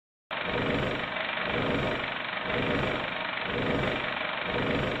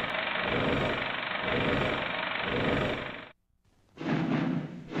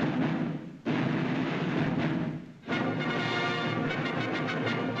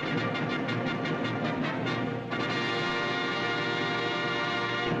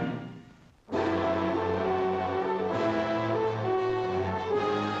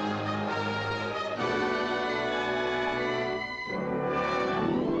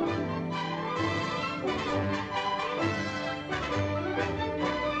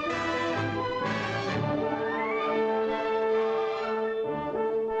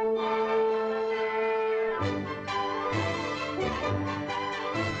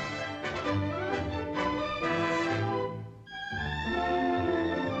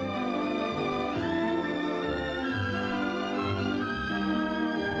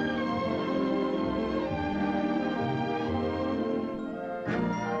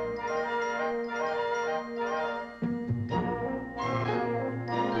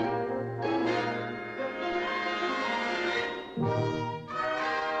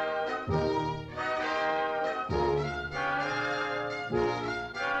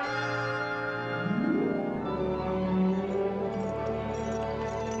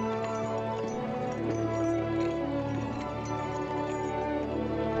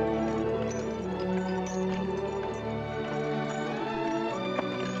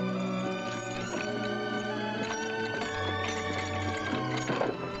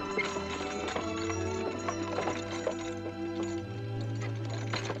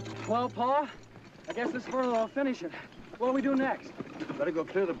Well, Pa, I guess this furlough will finish it. What do we do next? Better go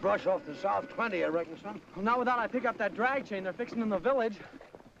clear the brush off the south 20, I reckon, son. Well, not without I pick up that drag chain they're fixing in the village.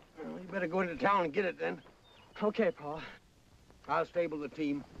 Well, you better go into town and get it, then. Okay, Pa. I'll stable the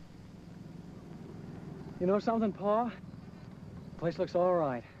team. You know something, Pa? The place looks all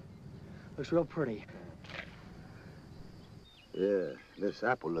right. Looks real pretty. Yeah, this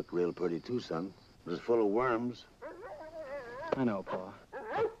apple looked real pretty, too, son. It was full of worms. I know, Pa.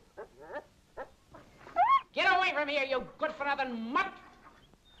 Get away from here, you good-for-nothing mutt!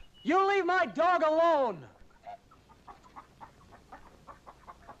 You leave my dog alone!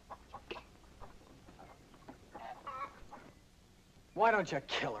 Why don't you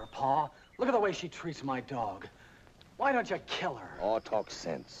kill her, Pa? Look at the way she treats my dog. Why don't you kill her? Oh, talk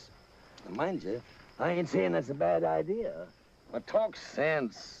sense. Now, mind you, I ain't saying that's a bad idea. But talk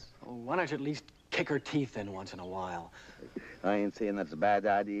sense. Oh, why don't you at least kick her teeth in once in a while? I ain't saying that's a bad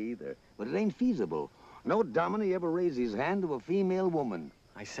idea either. But it ain't feasible. No dominie ever raised his hand to a female woman.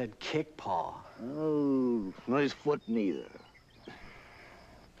 I said kick, Pa. Oh, not his foot neither.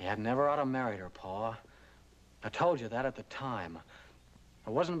 You had never ought to married her, Pa. I told you that at the time. I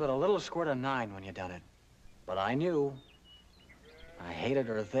wasn't but a little squirt of 9 when you done it. But I knew. I hated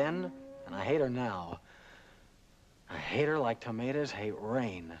her then, and I hate her now. I hate her like tomatoes hate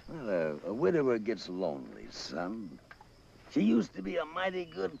rain. Well, a widower gets lonely, son. She used to be a mighty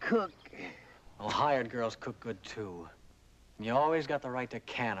good cook. Well, hired girls cook good, too. And you always got the right to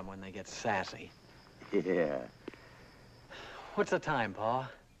can them when they get sassy. Yeah. What's the time, Pa?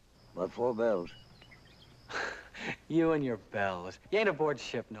 About 4 bells. You and your bells. You ain't aboard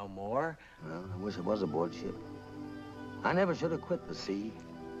ship no more. Well, I wish I was aboard ship. I never should have quit the sea.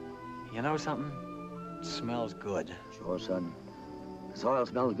 You know something? It smells good. Sure, son. The soil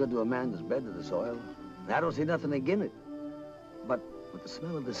smells good to a man that's bred to the soil. And I don't see nothing agin it. But the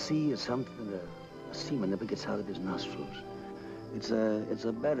smell of the sea is something that a seaman never gets out of his nostrils. It's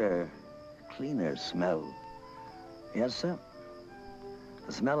a better, cleaner smell. Yes, sir.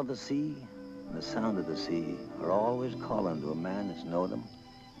 The smell of the sea and the sound of the sea are always calling to a man that's known them,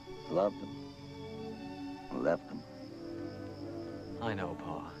 loved them, and left them. I know,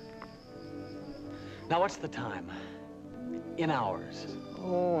 Pa. Now, what's the time? In hours.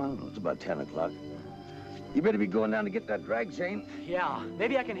 Oh, I don't know. It's about 10 o'clock. You better be going down to get that drag chain. Yeah,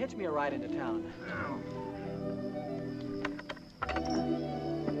 maybe I can hitch me a ride into town.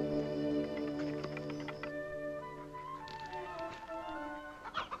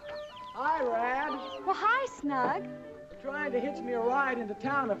 Hi, Rad. Well, hi, Snug. Trying to hitch me a ride into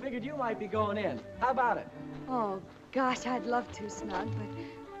town. I figured you might be going in. How about it? Oh, gosh, I'd love to, Snug,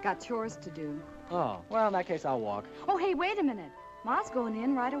 but got chores to do. Oh, well, in that case, I'll walk. Oh, hey, wait a minute. Ma's going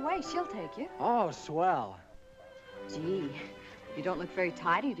in right away. She'll take you. Oh, swell. Gee, you don't look very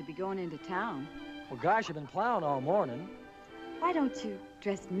tidy to be going into town. Well, gosh, you've been plowing all morning. Why don't you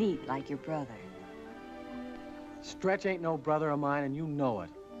dress neat like your brother? Stretch ain't no brother of mine, and you know it.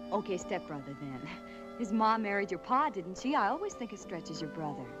 Okay, stepbrother, then. His mom married your pa, didn't she? I always think of Stretch as your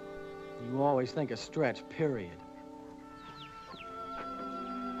brother. You always think of Stretch, period.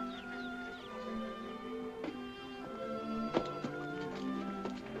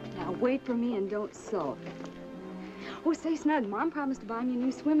 Now, wait for me and don't sulk. Oh, say, Snug, Mom promised to buy me a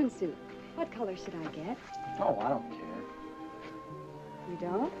new swimming suit. What color should I get? Oh, I don't care. You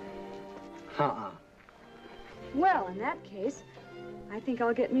don't? Uh-uh. Well, in that case, I think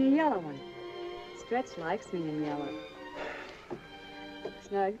I'll get me a yellow one. Stretch likes me in yellow.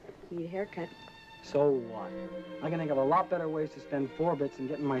 Snug, need a haircut. So what? I can think of a lot better ways to spend 4 bits than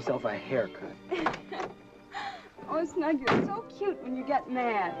getting myself a haircut. Oh, Snug, you're so cute when you get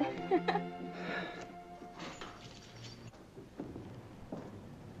mad.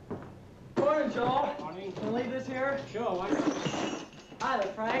 Morning, Joel. Morning. Can you leave this here? Sure, why not? Hi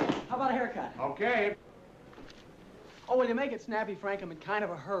there, Frank. How about a haircut? Okay. Oh, will you make it snappy, Frank? I'm in kind of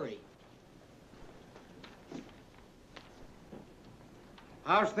a hurry.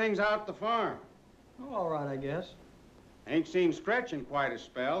 How's things out at the farm? Oh, all right, I guess. Ain't seen Stretch in quite a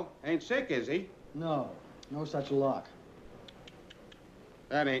spell. Ain't sick, is he? No, no such luck.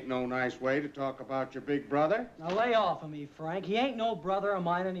 That ain't no nice way to talk about your big brother. Now lay off of me, Frank. He ain't no brother of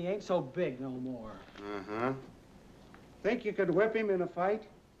mine, and he ain't so big no more. Uh-huh. Think you could whip him in a fight?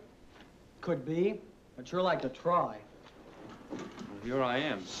 Could be, but sure like to try. Well, here I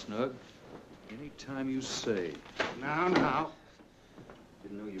am, Snug. Anytime you say. Now.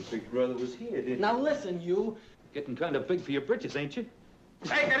 Didn't know your big brother was here, did you? Now listen, you. Getting kind of big for your britches, ain't you?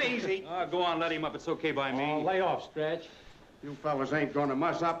 Take it easy. Go on, let him up. It's okay by me. Oh, lay off, Stretch. You fellas ain't gonna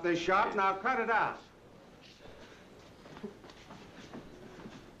muss up this shop. Now cut it out.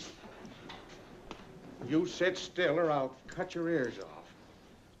 You sit still or I'll cut your ears off.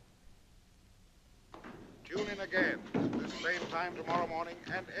 Tune in again this same time tomorrow morning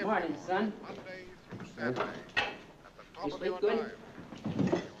and every Morning, son. Monday through Saturday at the top You of your sleep good?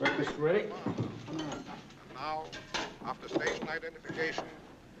 time. Breakfast ready? And now, after station identification,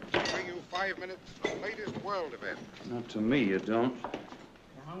 we bring you 5 minutes of latest world events. Not to me, you don't.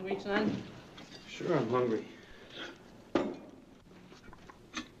 You hungry, son? Sure, I'm hungry.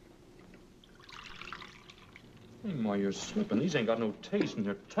 Hey, Ma, you're slipping. These ain't got no taste and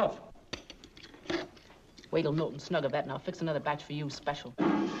they're tough. Wait till Milton's snug a bit and I'll fix another batch for you special.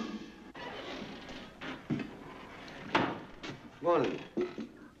 Morning.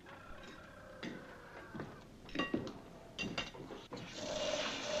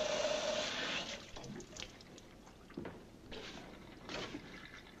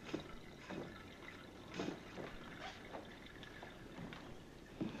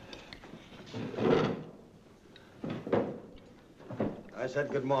 I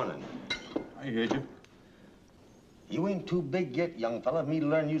said good morning. I heard you. You ain't too big yet, young fella, for me to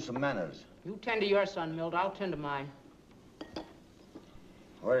learn you some manners. You tend to your son, Milt. I'll tend to mine.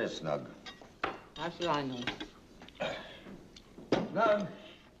 Where is Snug? How should I know? Snug!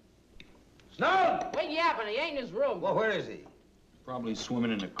 Snug! Quit yapping. He ain't in his room. Well, where is he? Probably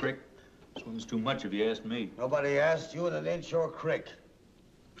swimming in the creek. Swims too much if you ask me. Nobody asked you, and it ain't your crick.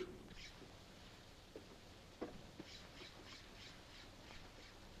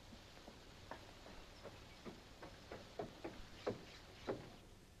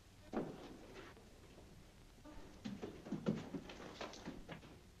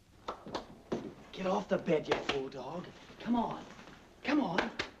 Get off the bed, you fool dog. Come on. Come on.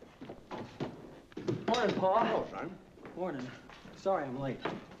 Morning, Pa. Hello, son. Morning. Sorry I'm late.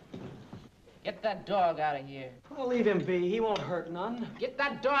 Get that dog out of here. I'll leave him be. He won't hurt none. Get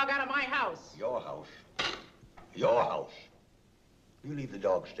that dog out of my house. Your house. Your house. You leave the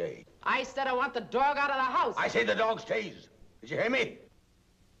dog stay. I said I want the dog out of the house. I say the dog stays. Did you hear me?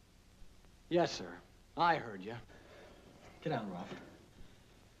 Yes, sir. I heard you. Get down, Ruff.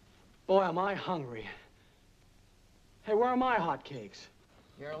 Boy, am I hungry. Hey, where are my hotcakes?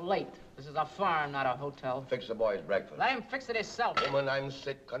 You're late. This is a farm, not a hotel. Fix the boy's breakfast. Let him fix it himself. Woman, I'm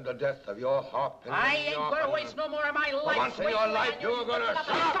sick unto death of your harping. I ain't gonna waste no more of my life. once in your waiting life, on you're gonna Look at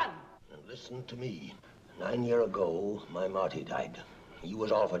the stop. sun. Now listen to me. 9 years ago, my Marty died. You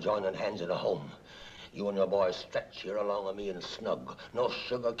was all for joining hands in a home. You and your boy stretch here along with me and Snug. No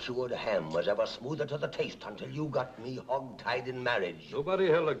sugar-cured ham was ever smoother to the taste until you got me hog-tied in marriage. Nobody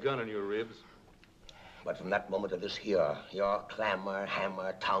held a gun in your ribs. But from that moment of this here, your clamor,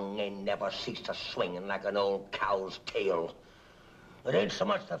 hammer, tongue ain't never ceased to swinging like an old cow's tail. It ain't so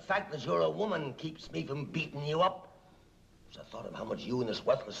much the fact that you're a woman keeps me from beating you up. It's the thought of how much you and this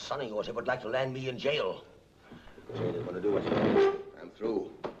worthless son of yours would like to land me in jail. Jail ain't gonna do it. I'm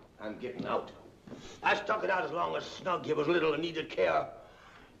through. I'm getting out. I stuck it out as long as Snug here was little and needed care.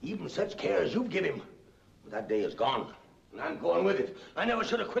 Even such care as you give him. But that day is gone. And I'm going with it. I never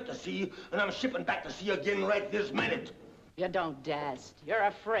should have quit the sea, and I'm shipping back to sea again right this minute. You don't dast. You're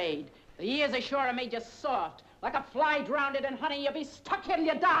afraid. The years ashore have made you soft. Like a fly drowned in honey, you'll be stuck here till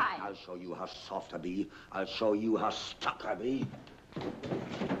you die. I'll show you how soft I be. I'll show you how stuck I be.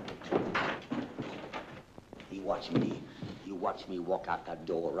 You watch me. You watch me walk out that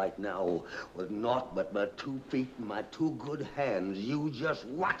door right now with naught but my 2 feet and my 2 good hands. You just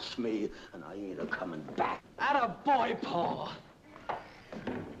watch me, and I ain't a-coming back. Atta boy, Pa.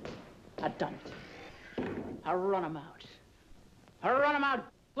 I done it. I run him out. I run him out,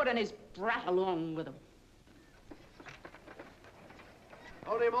 putting his brat along with him.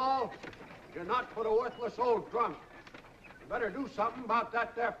 Hold him all. You're not for a worthless old drunk. You better do something about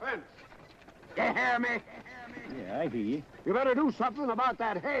that there fence. You hear me? Yeah, I hear you. You better do something about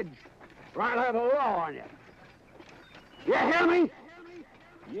that hedge, or I'll have a law on you. You hear me?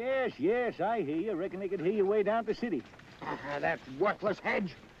 Yes, I hear you. Reckon they could hear you way down at the city. That worthless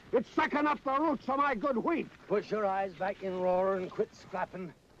hedge. It's sucking up the roots of my good wheat. Put your eyes back in, Roarer, and quit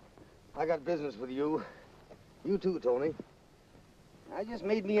flapping. I got business with you. You too, Tony. I just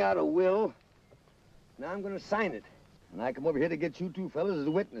made me out a will. Now I'm going to sign it. And I come over here to get you 2 fellas as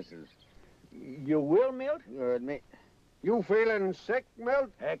witnesses. You will, Milt? You heard me. You feeling sick,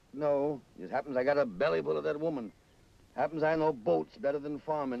 Milt? Heck no. Just happens I got a belly full of that woman. Happens I know boats better than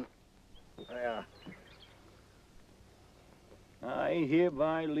farming. Yeah. I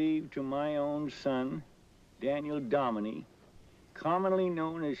hereby leave to my own son, Daniel Dominy, commonly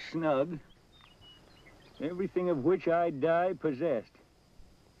known as Snug, everything of which I die possessed.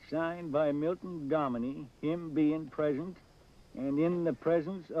 Signed by Milton Dominy, him being present, and in the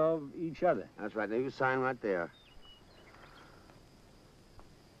presence of each other. That's right. Now, you sign right there.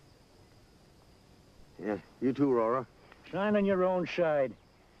 Yeah, you too, Rora. Sign on your own side.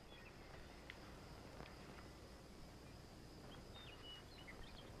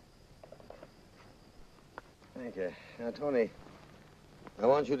 Thank you. Now, Tony, I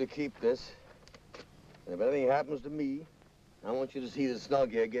want you to keep this. And if anything happens to me, I want you to see that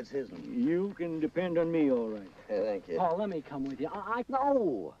Snug here gets his. You can depend on me, all right. Yeah, thank you. Paul, let me come with you.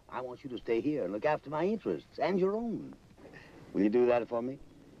 No, I want you to stay here and look after my interests and your own. Will you do that for me?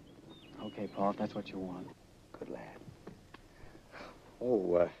 Okay, Paul, if that's what you want. Good lad.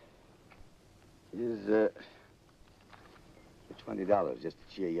 Oh, here's $20 just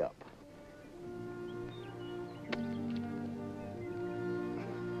to cheer you up.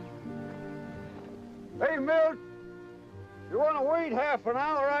 Hey, Milt, you want to wait half an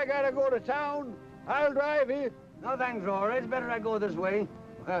hour? I gotta go to town. I'll drive you. No, thanks, Rory. It's better I go this way.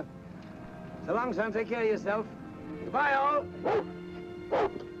 So long, son. Take care of yourself. Goodbye, all.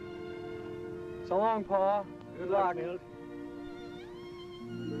 So long, Paul. Good luck. Milt.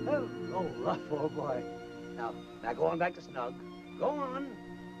 Oh, rough old boy. Now go on back to Snug. Go on.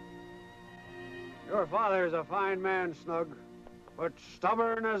 Your father's a fine man, Snug, but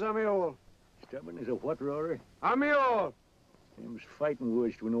stubborn as a mule. Stubborn as a what, Rory? A mule! Them's fighting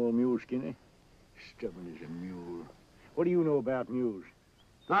words to an old mule skinner. Stubborn as a mule. What do you know about mules?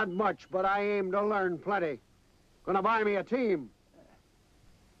 Not much, but I aim to learn plenty. Gonna buy me a team.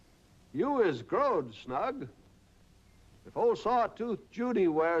 You is growed, Snug. If old Sawtooth Judy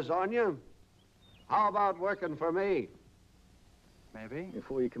wears on you, how about working for me? Maybe.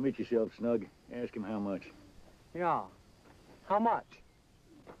 Before you commit yourself, Snug, ask him how much. Yeah. How much?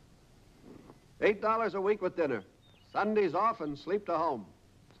 $8 a week with dinner. Sundays off and sleep to home.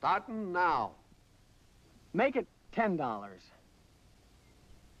 Starting now. Make it $10.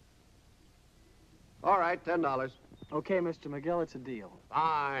 All right, $10. Okay, Mr. McGill, it's a deal.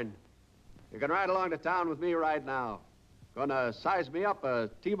 Fine. You can ride along to town with me right now. Gonna size me up a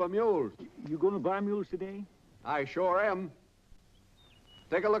team of mules. You gonna buy mules today? I sure am.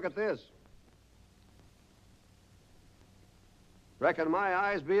 Take a look at this. Reckon my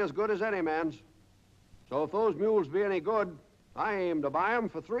eyes be as good as any man's. So if those mules be any good, I aim to buy 'em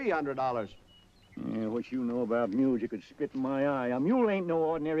for $300. Yeah, what you know about mules, you could spit in my eye. A mule ain't no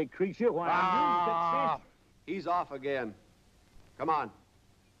ordinary creature. Why, a mule's got sense. He's off again. Come on.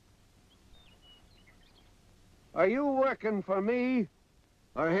 Are you working for me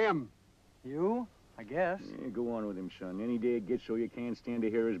or him? You? I guess. Yeah, go on with him, son. Any day it gets so you can't stand to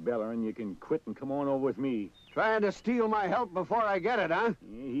hear his bellering, you can quit and come on over with me. Trying to steal my help before I get it, huh?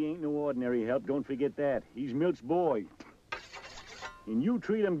 Yeah, he ain't no ordinary help, don't forget that. He's Milt's boy. And you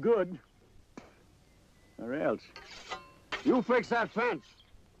treat him good, or else. You fix that fence.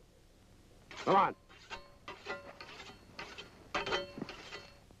 Come on.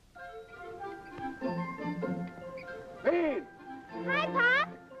 Bean! Hi, Pop.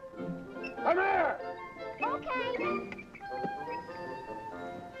 Come here! Okay.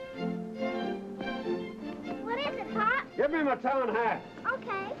 What is it, Pop? Give me my town hat.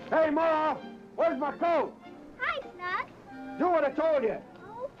 Okay. Hey, Ma! Where's my coat? Hi, Snug. Do what I told you.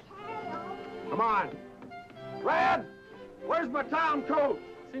 Okay. Come on. Red, where's my town coat?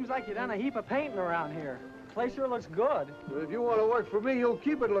 Seems like you've done a heap of painting around here. Place sure looks good. Well, if you want to work for me, you'll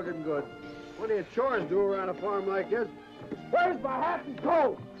keep it looking good. Plenty of chores to do around a farm like this. Where's my hat and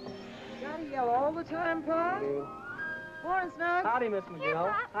coat? Gotta yell all the time, Pa? Morning, Snug. Howdy, Miss McGill.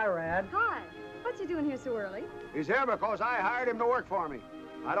 Pop. Hi, Rad. Hi. What's he doing here so early? He's here because I hired him to work for me.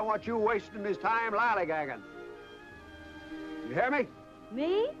 I don't want you wasting his time lollygagging. You hear me?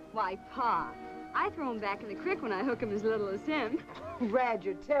 Me? Why, Pa. I throw him back in the creek when I hook him as little as him. Rad,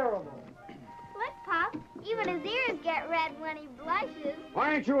 you're terrible. Look, Pop. Even his ears get red when he blushes.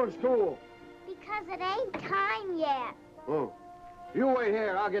 Why ain't you in school? Because it ain't time yet. Oh. You wait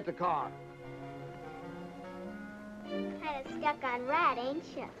here. I'll get the car. Kind of stuck on Rat, ain't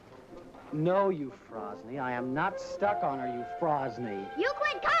you? No, you Frosney. I am not stuck on her, you Frosney. You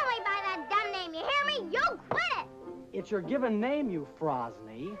quit calling me by that dumb name. You hear me? You quit it. It's your given name, you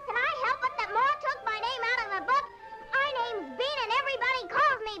Frosney. Can I help it that Ma took my name out of the book? My name's Bean and everybody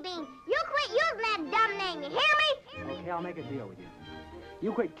calls me Bean. You quit using that dumb name. You hear me? Okay, I'll make a deal with you.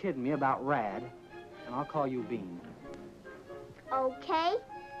 You quit kidding me about Rad, and I'll call you Bean. Okay.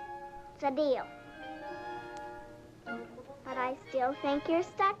 It's a deal. But I still think you're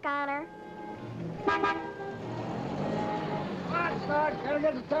stuck on her. Come on, Snug. Gotta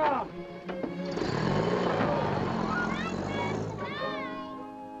get to town.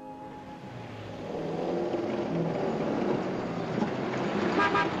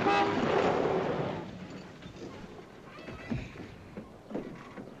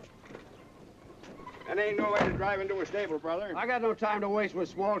 That ain't no way to drive into a stable, brother. I got no time to waste with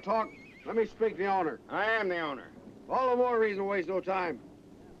small talk. Let me speak to the owner. I am the owner. All the more reason to waste no time.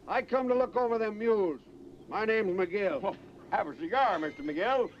 I come to look over them mules. My name's McGill. Oh, have a cigar, Mr.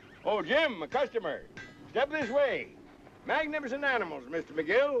 McGill. Oh, Jim, a customer. Step this way. Magnificent animals, Mr.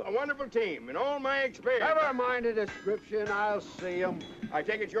 McGill. A wonderful team in all my experience. Never mind the description. I'll see 'em. I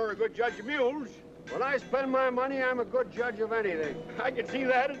take it you're a good judge of mules. When I spend my money, I'm a good judge of anything. I can see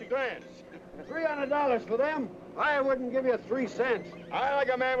that at a glance. $300 for them? I wouldn't give you 3 cents. I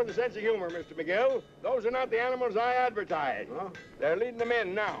like a man with a sense of humor, Mr. McGill. Those are not the animals I advertise. Huh? They're leading them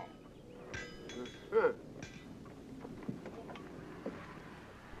in now. Huh.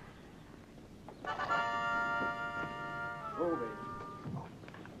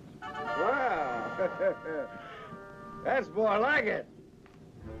 Wow. That's more like it.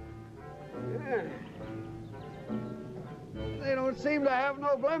 Yeah. They don't seem to have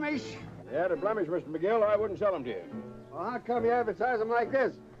no blemish. They had a blemish, Mr. McGill. I wouldn't sell them to you. Well, how come you advertise them like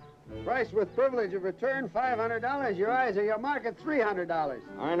this? Price with privilege of return, $500. Your eyes are your market, $300.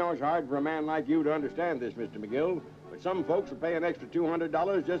 I know it's hard for a man like you to understand this, Mr. McGill, but some folks will pay an extra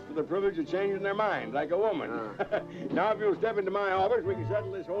 $200 just for the privilege of changing their mind, like a woman. Now, if you'll step into my office, we can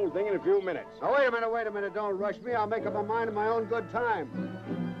settle this whole thing in a few minutes. Now, wait a minute. Don't rush me. I'll make up my mind in my own good time.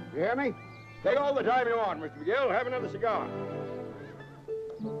 You hear me? Take all the time you want, Mr. McGill. Have another cigar.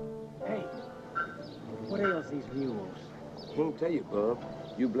 Hey, what ails these mules? Can't tell you, bub.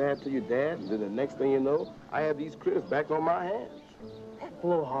 You blab to your dad, and then the next thing you know, I have these critters back on my hands. That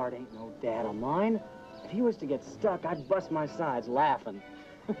blowhard ain't no dad of mine. If he was to get stuck, I'd bust my sides laughing.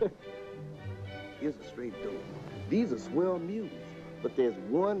 Here's a straight dope. These are swell mules, but there's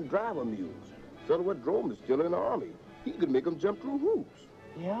one driver mules. So what drove him is still in the army. He could make them jump through hoops.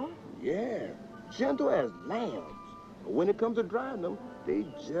 Yeah? Yeah, gentle as lambs. But when it comes to driving them, they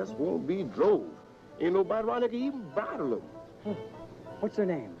just won't be drove. Ain't nobody around that can even bridle them. What's their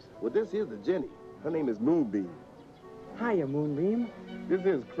names? Well, this here's the Jenny. Her name is Moonbeam. Hiya, Moonbeam. This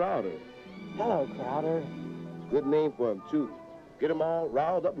is Crowder. Hello, Crowder. Good name for him, too. Get him all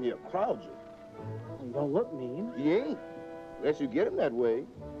riled up and he'll crowd you. Well, you don't look mean. He ain't, unless you get him that way.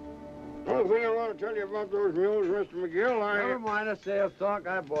 One thing I want to tell you about those mules, Mr. McGill, Never mind the sales talk.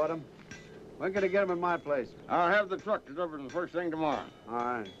 I bought them. When can I get them in my place? I'll have the truck delivered the first thing tomorrow. All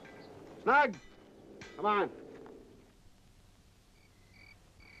right. Snug, come on.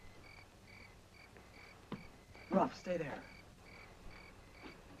 Ruff, stay there.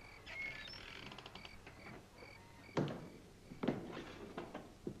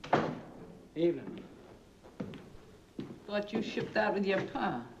 Evening. Thought you shipped out with your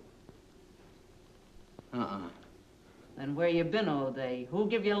pa. Then where you been all day? Who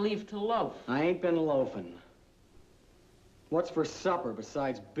give you leave to loaf? I ain't been loafing. What's for supper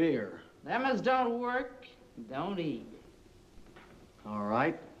besides beer? Them as don't work, don't eat. All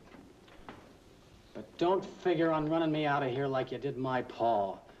right. But don't figure on running me out of here like you did my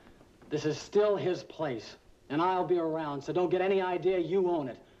pa. This is still his place, and I'll be around, so don't get any idea you own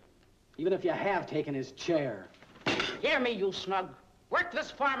it. Even if you have taken his chair. Hear me, you snug. Work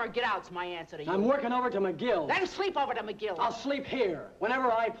this farm or get out's my answer to you. I'm working over to McGill. Then sleep over to McGill. I'll sleep here, whenever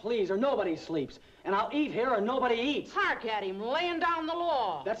I please, or nobody sleeps. And I'll eat here, or nobody eats. Hark at him, laying down the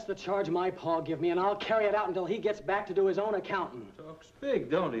law. That's the charge my pa give me, and I'll carry it out until he gets back to do his own accounting. Talks big,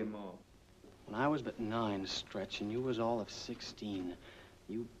 don't he, Ma? When I was but 9, Stretch, and you was all of 16,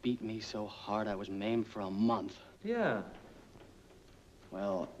 you beat me so hard I was maimed for a month. Yeah.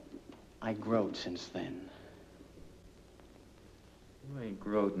 Well, I growed since then. You ain't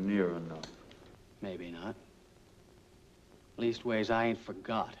growed near enough. Maybe not. Leastways, I ain't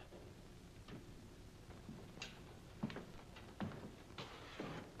forgot.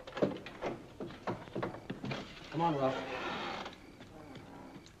 Come on, Ruff.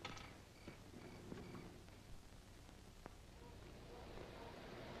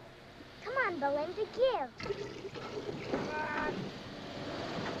 Come on, Belinda, give.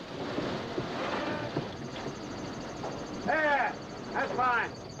 There, that's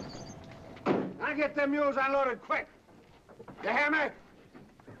fine. Now get them mules unloaded quick. You hear me?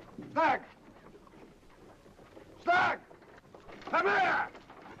 Snug! Snug! Come here!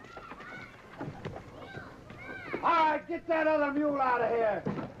 All right, get that other mule out of here.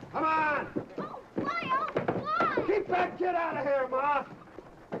 Come on! Why? Keep that kid out of here, Ma!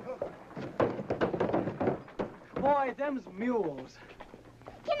 Boy, them's mules.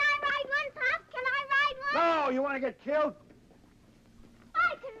 Can I ride one, Pop? Can I ride one? No, you want to get killed?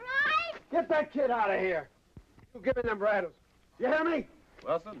 I can ride. Get that kid out of here. You give me them bridles. You hear me?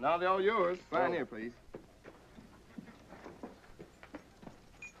 Well, sir, now they're all yours. Sign here, please.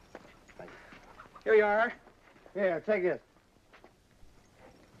 Here you are. Here, take it.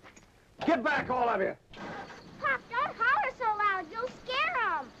 Get back, all of you. Pop, don't holler so loud. You'll scare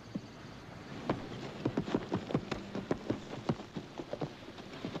them.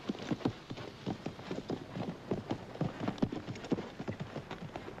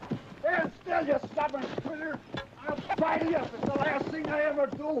 Stand still, you stubborn critter. I'll fight you if it's the last thing I ever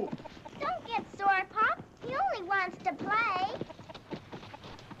do. Don't get sore, Pop. He only wants to play.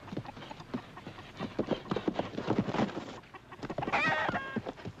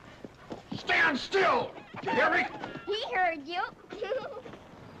 Stand still! You hear me? He heard you.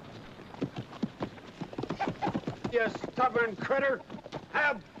 You stubborn critter.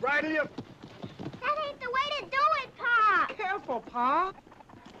 I'll bridle you. That ain't the way to do it, Pop. Careful, Pa.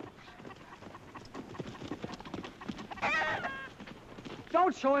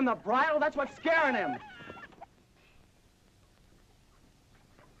 Don't show him the bridle. That's what's scaring him.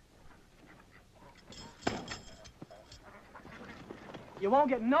 You won't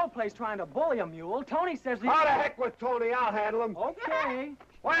get no place trying to bully a mule. Tony says he... How the heck with Tony? I'll handle him. Okay.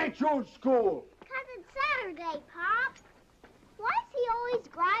 Why ain't you in school? 'Cause it's Saturday, Pop. Why's he always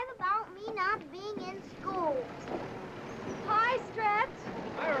gripe about me not being in school? Hi, Stretch.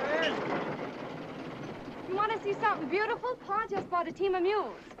 Hi, Red. You want to see something beautiful? Pa just bought a team of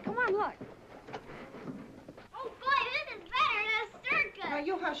mules. Come on, look. Oh, boy, this is better than a circus. Now,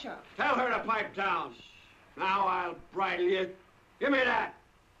 you hush up. Tell her to pipe down. Now I'll bridle you. Give me that.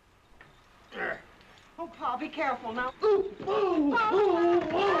 There. Oh, Pa, be careful now. Ooh, ooh, ooh,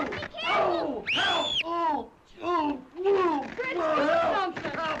 ooh, Be careful. oh, help! Ooh, ooh, ooh, Fritz, oh, do help!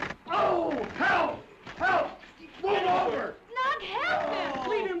 something. Help! Oh, help! Help! Move over! Not help him.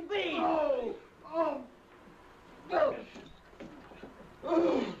 Leave him be! Oh, oh, oh,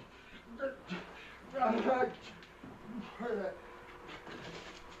 oh.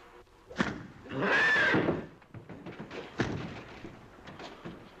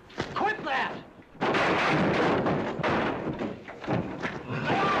 Quit that!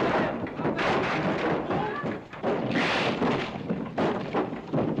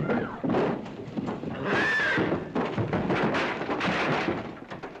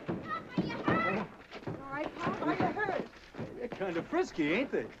 All right, Pa? Are you hurt? They're kind of frisky,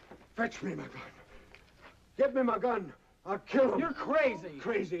 ain't they? Fetch me my gun. Get me my gun. I'll kill him. You're crazy.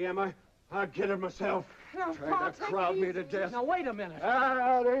 Crazy, am I? I'll get it myself. Now, Trying Pa, to take crowd it me easy. to death. Now, wait a minute.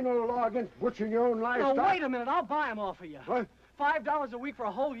 There ain't no law against butchering your own livestock. Now, wait a minute. I'll buy them off of you. What? $5 a week for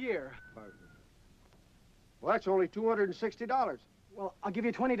a whole year. Well, that's only $260. Well, I'll give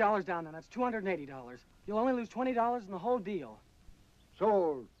you $20 down then. That's $280. You'll only lose $20 in the whole deal.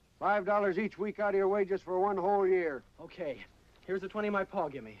 Sold. $5 each week out of your wages for one whole year. Okay. Here's the 20 my pa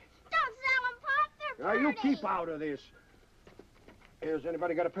give me. Don't sell them, Pop. They're Now, you pretty. keep out of this. Here's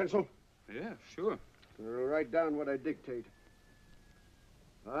anybody got a pencil? Yeah, sure. I'll write down what I dictate.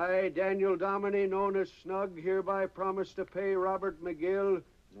 I, Daniel Dominy, known as Snug, hereby promise to pay Robert McGill...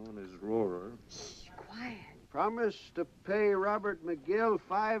 Known as Roarer. Quiet. Promise to pay Robert McGill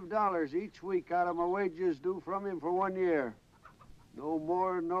 $5 each week out of my wages due from him for 1 year. No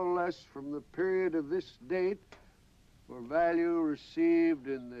more, no less from the period of this date for value received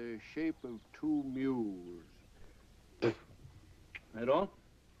in the shape of 2 mules. That all?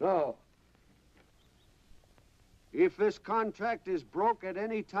 No. If this contract is broke at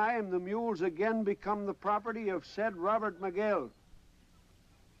any time, the mules again become the property of said Robert McGill.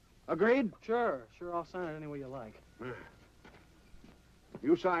 Agreed? Sure. Sure, I'll sign it any way you like.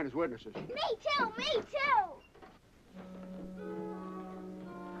 You sign as witnesses. Me too, me too.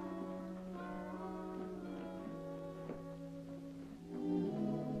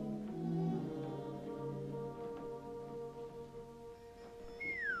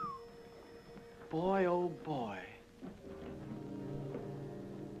 Boy, oh boy.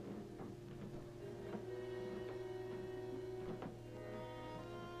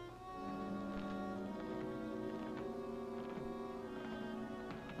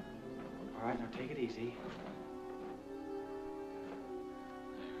 All right, now take it easy.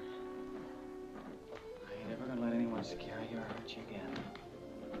 I ain't ever gonna let anyone scare you or hurt you again.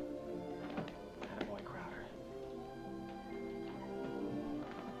 Attaboy, Crowder.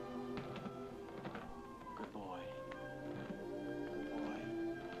 Good boy. Good boy.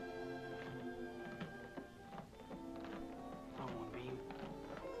 Oh, Moonbeam.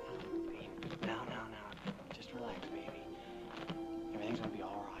 Moonbeam. Now. Just relax, baby. Everything's gonna be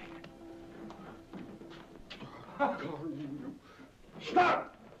all right.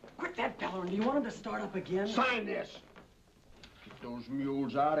 Stop! Quit that bellering. Do you want him to start up again? Sign this. Get those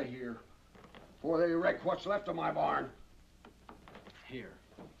mules out of here before they wreck what's left of my barn. Here.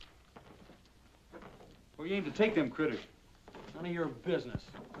 Where you aim to take them critters? None of your business.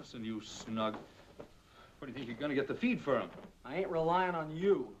 Listen, you snug. Where do you think you're gonna get the feed for them? I ain't relying on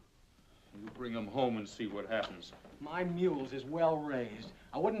you. You bring them home and see what happens. My mules is well raised.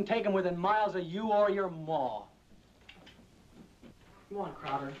 I wouldn't take them within miles of you or your maw. Come on,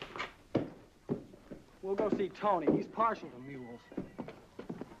 Crowder. We'll go see Tony. He's partial to mules.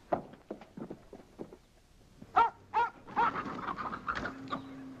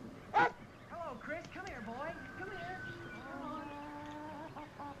 Hello, Chris. Come here, boy. Come here.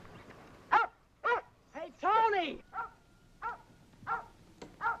 Hey, Tony!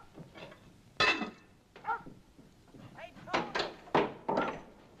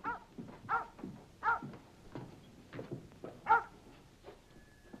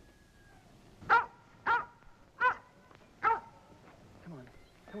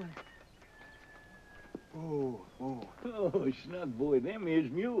 Oh, Snug boy, them is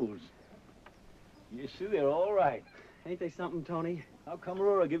mules. You see, they're all right. Ain't they something, Tony? How come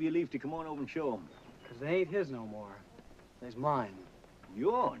Aurora give you leave to come on over and show them? 'Cause they ain't his no more. They's mine.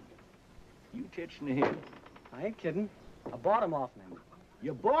 Yourn? You touching the hip. I ain't kidding. I bought 'em off him.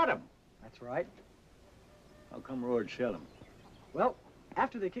 You bought them? That's right. How come Aurora'd sell them? Well,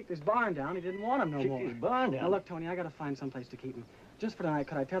 after they kicked his barn down, he didn't want 'em no Kicked more. his barn down? Now, look, Tony, I gotta find someplace to keep 'em. Just for tonight,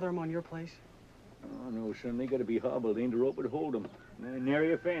 could I tether 'em on your place? Oh, no, son. They gotta be hobbled. Ain't a rope would hold them.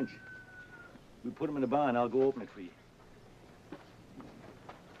 Nary a fence. We put them in the barn. I'll go open it for you.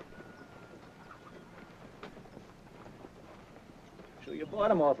 So you bought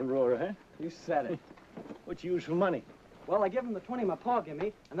them off Aurora, huh? You said it. What's you use for money? Well, I give him the 20 my pa gave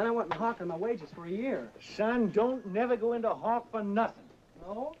me, and then I went and hawked on my wages for a year. Son, don't never go into hawk for nothing.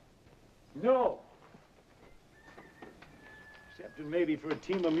 No? No. Except maybe for a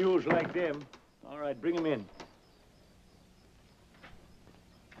team of mules like them. All right, bring them in.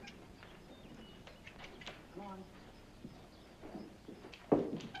 Come on.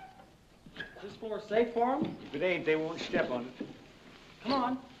 Is this floor safe for them? If it ain't, they won't step on it. Come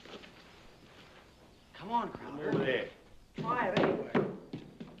on. Come on, Crowder. Over there. Try it anyway.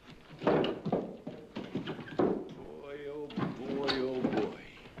 Boy, oh boy, oh boy.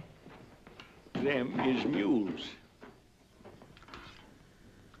 Them is mules.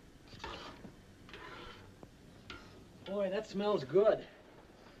 Boy, that smells good.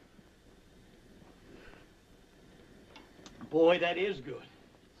 Boy, that is good.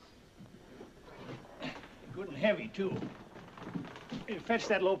 Good and heavy, too. Hey, fetch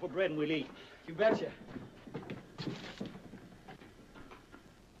that loaf of bread and we'll eat. You betcha.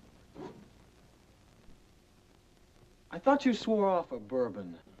 I thought you swore off of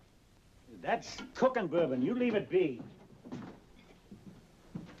bourbon. That's cooking bourbon. You leave it be.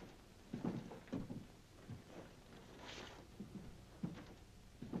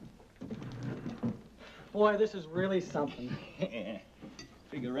 Boy, this is really something.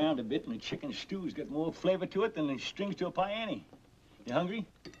 Figure around a bit and the chicken stew's got more flavor to it than the strings to a piano. You hungry?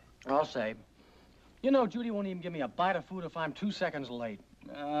 I'll say. You know, Judy won't even give me a bite of food if I'm 2 seconds late.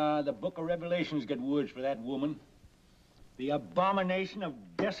 The Book of Revelation's got words for that woman. The abomination of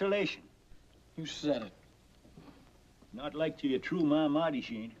desolation. You said it. Not like to your true Ma Marty,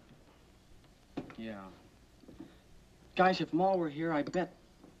 she ain't. Yeah. Guys, if Ma were here, I bet.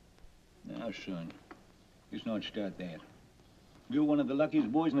 Now, son, let's not start that. You're one of the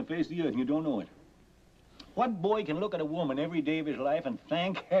luckiest boys in the face of the earth, and you don't know it. What boy can look at a woman every day of his life and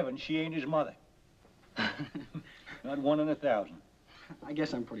thank heaven she ain't his mother? Not 1 in 1,000. I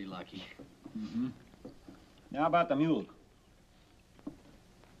guess I'm pretty lucky. Mm-hmm. Now about the mule.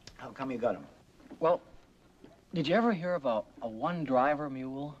 How come you got him? Well, did you ever hear of a one-driver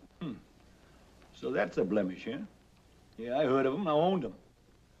mule? So that's a blemish, huh? Yeah, I heard of them. I owned them.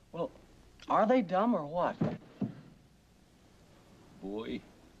 Well, are they dumb or what? Boy,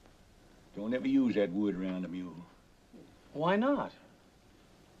 don't ever use that word around a mule. Why not?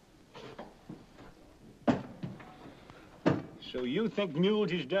 So you think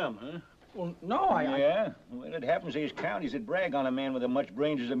mules is dumb, huh? Well, no, Yeah? Well, it happens there's counties that brag on a man with as much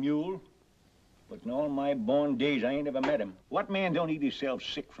brains as a mule. But in all my born days, I ain't ever met him. What man don't eat himself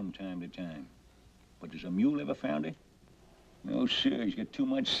sick from time to time? But does a mule ever found it? No, sir, he's got too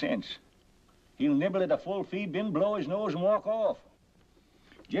much sense. He'll nibble at a full feed bin, blow his nose, and walk off.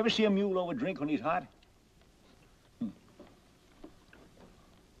 Did you ever see a mule overdrink when he's hot? It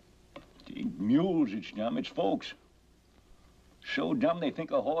ain't mules, it's dumb, it's folks. So dumb they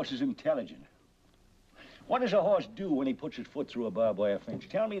think a horse is intelligent. What does a horse do when he puts his foot through a barbed wire fence?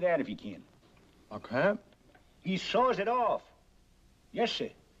 Tell me that if you can. Okay. He saws it off. Yes, sir.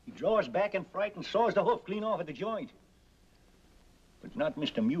 He draws back in fright and saws the hoof clean off at the joint. But not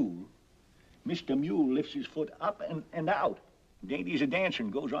Mr. Mule. Mr. Mule lifts his foot up and out. Dainty as a dancer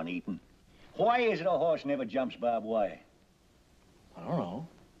and goes on eating. Why is it a horse never jumps barbed wire? I don't know.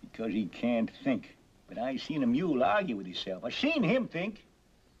 Because he can't think. But I seen a mule argue with himself. I seen him think.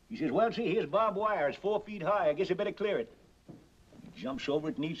 He says, well, see, here's barbed wire. It's 4 feet high. I guess I better clear it. He jumps over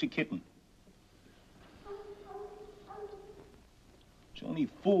it and eats a kitten. It's only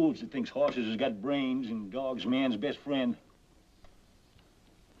fools that thinks horses has got brains and dogs man's best friend.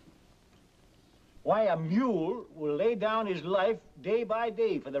 Why, a mule will lay down his life day by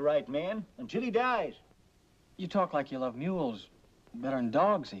day for the right man until he dies. You talk like you love mules better than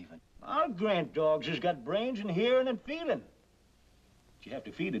dogs, even. I'll grant dogs has got brains and hearing and feeling. But you have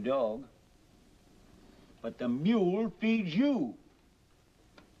to feed a dog. But the mule feeds you.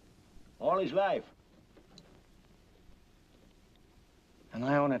 All his life. And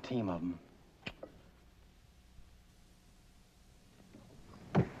I own a team of them.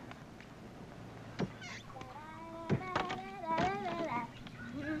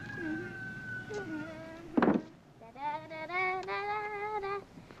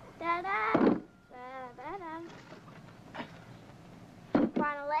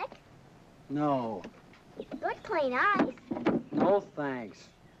 Want a lick? No. Good clean ice. No, thanks.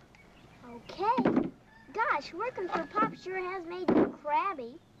 Okay. Gosh, working for Pop sure has made you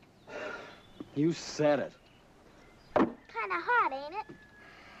crabby. You said it. Kinda hot, ain't it?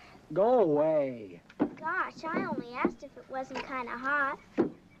 Go away. Gosh, I only asked if it wasn't kinda hot.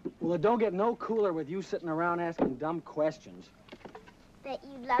 Well, it don't get no cooler with you sitting around asking dumb questions. Bet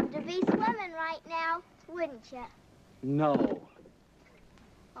you'd love to be swimming right now, wouldn't you? No.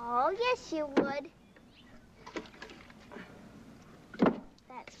 Oh, yes, you would.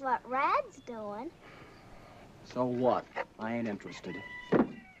 That's what Rad's doing. So what? I ain't interested.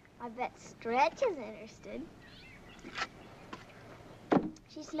 I bet Stretch is interested.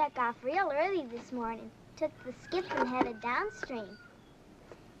 She snuck off real early this morning. Took the skip and headed downstream.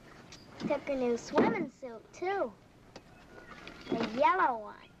 Took a new swimming suit, too. A yellow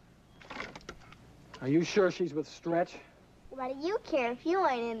one. Are you sure she's with Stretch? What do you care if you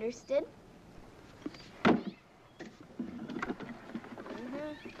ain't interested?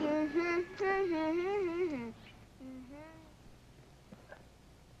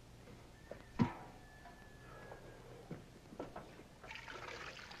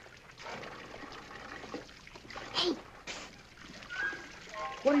 Hey.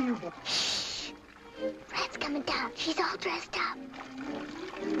 What are you... Shh. Rad's coming down. She's all dressed up.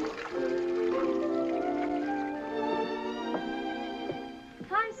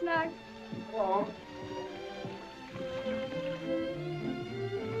 Hi, Snug. Hello.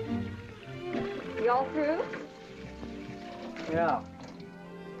 You all through? Yeah.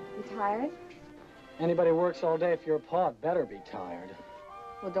 You tired? Anybody works all day if you're a pa better be tired.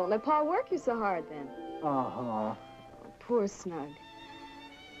 Well, don't let Pa work you so hard, then. Uh-huh. Oh, poor Snug.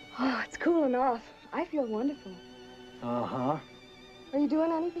 Oh, it's cooling off. I feel wonderful. Uh-huh. Are you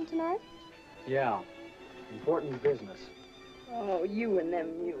doing anything tonight? Yeah. Important business. Oh, you and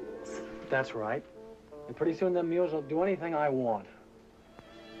them mules. That's right. And pretty soon them mules will do anything I want.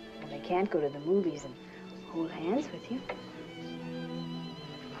 Well, they can't go to the movies and hold hands with you.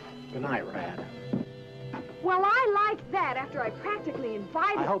 Good night, Rad. Well, I like that after I practically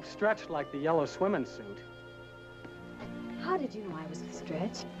invited... I hope Stretch liked the yellow swimming suit. How did you know I was with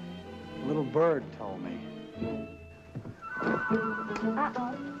Stretch? A little bird told me.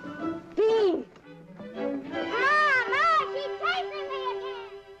 Uh-oh. Bean! Mama, she's chasing me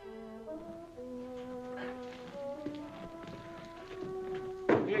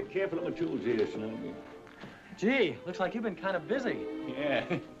again! Be careful of my tools here, Snug. Gee, looks like you've been kind of busy. Yeah.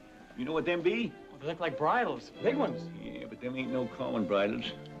 You know what them be? Well, they look like bridles, big ones. Yeah, but them ain't no common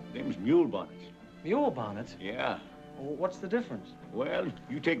bridles. Them's mule bonnets. Mule bonnets? Yeah. Well, what's the difference? Well,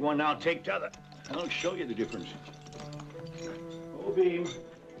 you take one now, take t'other. I'll show you the difference. Oh, Beam.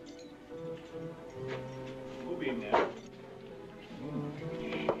 Oh, Beam now.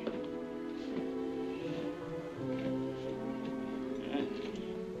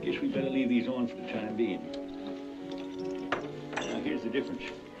 Guess we better leave these on for the time being. Now, here's the difference.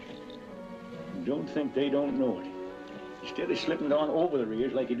 Don't think they don't know it. Instead of slipping it on over the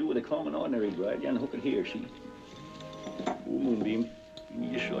ears like you do with a common ordinary bride, you unhook it here, see? Oh, Moonbeam,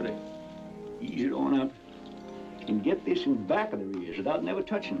 you just sort of ease it on up and get this in the back of the ears without never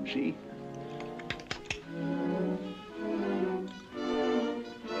touching them, see?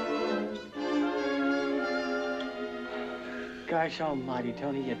 Gosh almighty,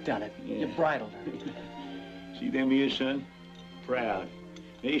 Tony, you done it. Yeah. You bridled her. See them ears, son? Proud.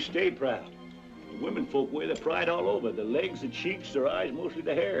 They stay proud. The women folk wear the pride all over. The legs, the cheeks, their eyes, mostly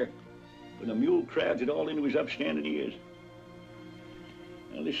the hair. when the mule crowds it all into his upstanding ears.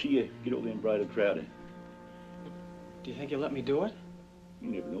 Now, let's see you get over there and bridle Crowder. Do you think you'll let me do it? You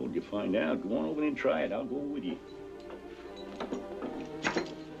never know what you find out. Go on over there and try it. I'll go with you.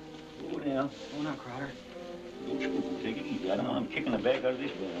 Go now. Oh, now, Crowder. Go scoop. Take it easy. I don't want him kicking the back out of this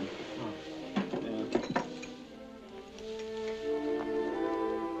bone.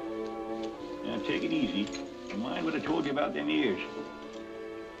 Now, take it easy. Mind what I told you about them ears.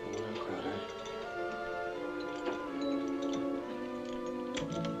 Oh, now, Crowder.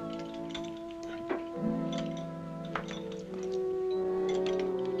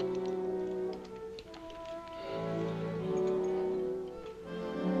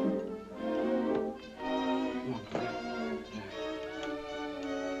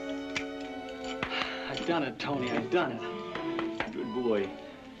 I've done it, Tony. I've done it. Good boy.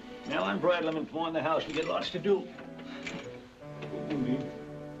 Now unbridle him and come on the house. We got lots to do.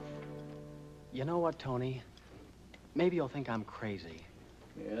 You know what, Tony? Maybe you'll think I'm crazy.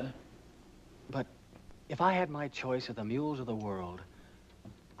 Yeah? But if I had my choice of the mules of the world,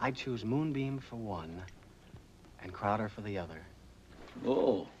 I'd choose Moonbeam for one and Crowder for the other.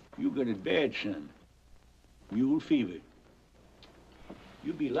 Oh, you got it bad, son. Mule fever.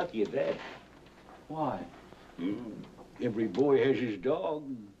 You'd be lucky at that. Why? Every boy has his dog.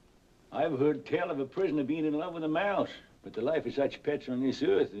 I've heard tell of a prisoner being in love with a mouse, but the life of such pets on this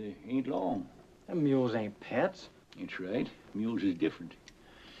earth ain't long. Them mules ain't pets. That's right. Mules is different.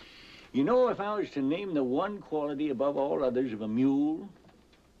 You know, if I was to name the one quality above all others of a mule,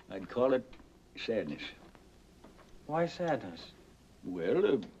 I'd call it sadness. Why sadness? Well,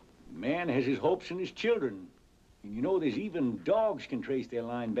 a man has his hopes in his children. And you know, there's even dogs can trace their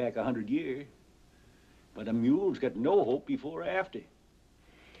line back 100 years. But a mule's got no hope before or after.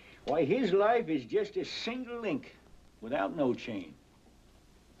 Why, his life is just a single link without no chain.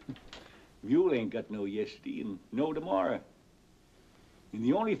 Mule ain't got no yesterday and no tomorrow. And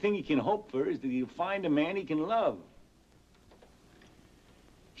the only thing he can hope for is that he'll find a man he can love.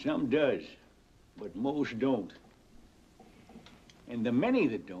 Some does, but most don't. And the many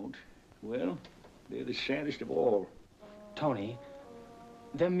that don't, well, they're the saddest of all. Tony,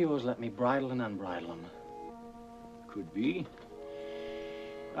 them mules let me bridle and unbridle them. Could be.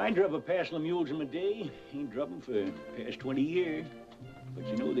 I drove a passel of mules in my day. Ain't drove them for past 20 years. But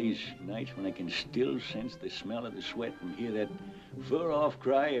you know these nights when I can still sense the smell of the sweat and hear that fur-off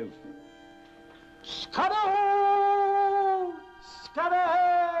cry of Scudda Hoo Scudda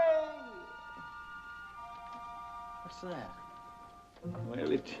Hay! What's that?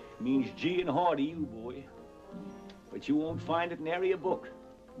 Well, it means G and Hardy, you boy. But you won't find it in nary a book,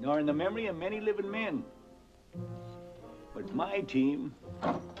 nor in the memory of many living men. But my team,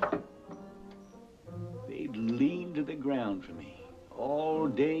 they'd lean to the ground for me all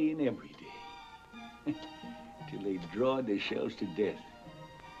day and every day till they drawed themselves to death.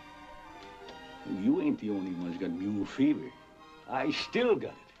 You ain't the only one's got mule fever. I still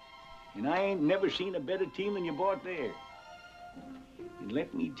got it. And I ain't never seen a better team than you bought there. And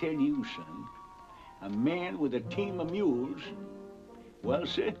let me tell you, son, a man with a team of mules, well,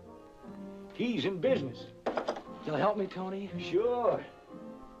 sir, he's in business. You'll help me, Tony? Sure.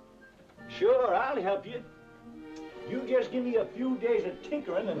 Sure, I'll help you. You just give me a few days of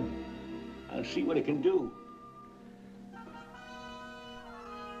tinkering and I'll see what I can do.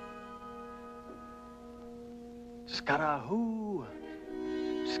 Scudda Hoo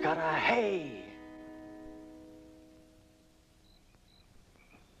Scudda Hay.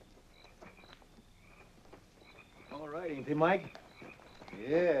 All right, ain't they, Mike?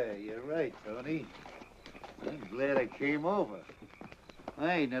 Yeah, you're right, Tony. I'm glad I came over.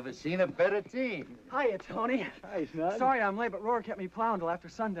 I ain't never seen a better team. Hiya, Tony. Hi, Snug. Sorry I'm late, but Roar kept me plowing till after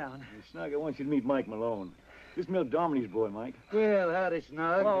sundown. Hey, Snug, I want you to meet Mike Malone. This Mill Dominy's boy, Mike. Well, howdy,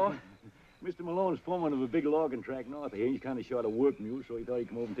 Snug. Hello. Mr. Malone's foreman of a big logging tract north of here. He's kind of short of work mules, so he thought he'd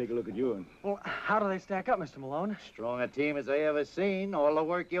come over and take a look at yours. Well, how do they stack up, Mr. Malone? Strong a team as I ever seen. All the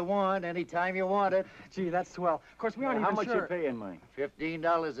work you want, anytime you want it. Gee, that's swell. Of course, we aren't even How much sure. you paying, Mike?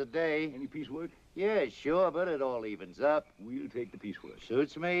 $15 a day. Any piecework? Yeah, sure, but it all evens up. We'll take the piecework.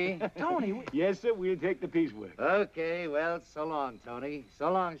 Suits me. Tony, Yes, sir, we'll take the piecework. Okay, well, so long, Tony.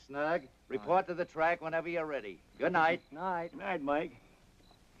 So long, Snug. Report to the track whenever you're ready. Good night. Night. Good night, Mike.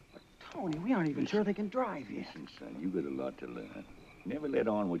 Tony, we aren't even sure they can drive yet. Listen, son, you got a lot to learn. Never let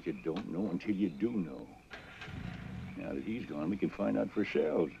on what you don't know until you do know. Now that he's gone, we can find out for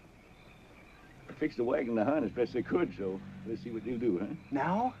ourselves. I fixed the wagon to hunt as best I could, so let's see what they'll do, huh?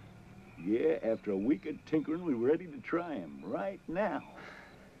 Now? Yeah, after a week of tinkering, we're ready to try him right now.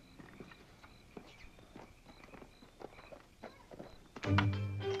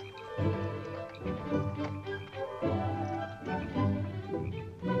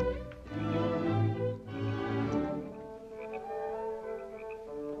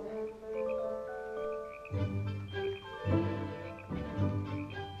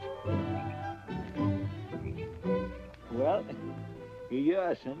 Well, here you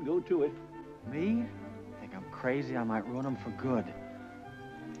are, son. Go to it. Me? Think I'm crazy? I might ruin them for good.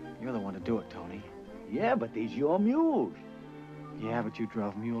 You're the one to do it, Tony. Yeah, but these your mules. Yeah, but you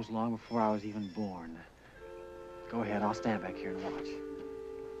drove mules long before I was even born. Go ahead, I'll stand back here and watch.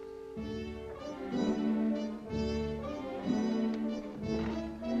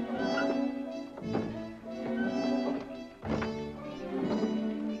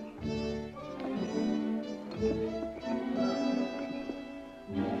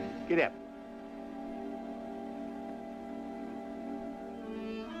 Get up.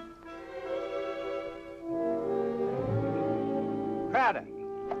 Crowder.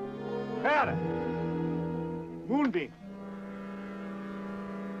 Crowder. Moonbeam.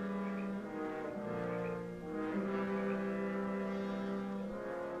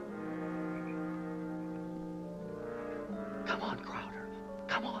 Come on, Crowder.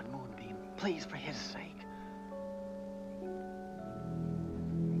 Come on, Moonbeam. Please, for his sake.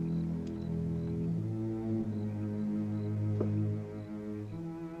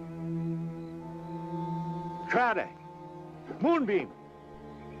 Crowder. Moonbeam.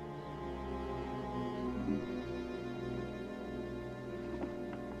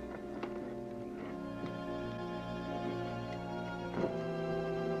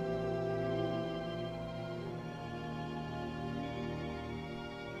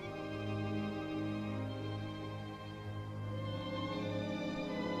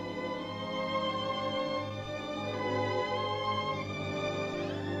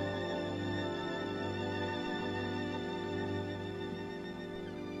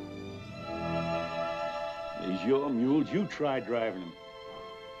 These your mules. You try driving them.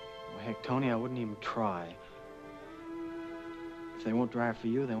 Well, heck, Tony, I wouldn't even try. If they won't drive for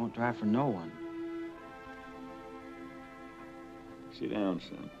you, they won't drive for no one. Sit down,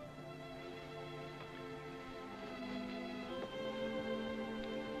 son.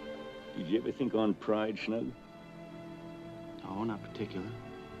 Did you ever think on pride, Snug? No, not particular.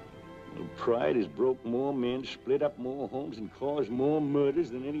 Well, pride has broke more men, split up more homes, and caused more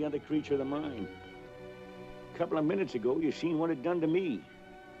murders than any other creature of the mind. A couple of minutes ago, you seen what it done to me.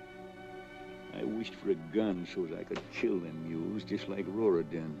 I wished for a gun so as I could kill them mules, just like Rora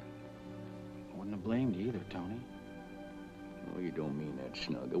done. I wouldn't have blamed you either, Tony. No, you don't mean that,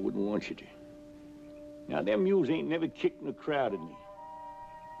 Snug. I wouldn't want you to. Now, them mules ain't never kicked nor crowded me.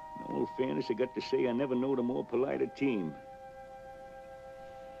 In all fairness, I got to say I never knowed a more politer team.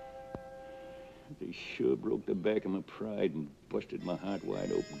 They sure broke the back of my pride and busted my heart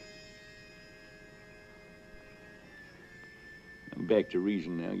wide open. I'm back to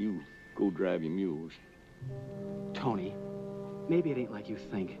reason now. You go drive your mules. Tony, maybe it ain't like you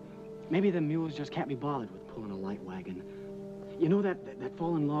think. Maybe the mules just can't be bothered with pulling a light wagon. You know that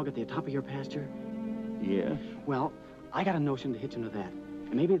fallen log at the top of your pasture? Yeah? Well, I got a notion to hitch them to that.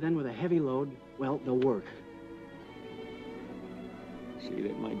 And maybe then with a heavy load, well, they'll work. See,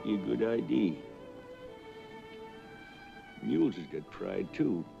 that might be a good idea. Mules has got pride,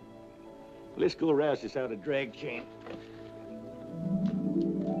 too. Let's go rouse this out of drag chain.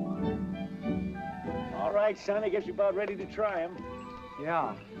 All right, son, I guess you're about ready to try him.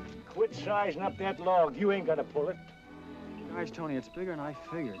 Yeah. Quit sizing up that log. You ain't gonna pull it. Gosh, Tony, it's bigger than I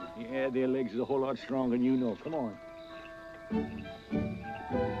figured. Yeah, their legs is a whole lot stronger than you know. Come on. Here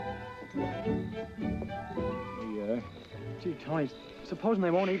you are. Gee, Tony, supposing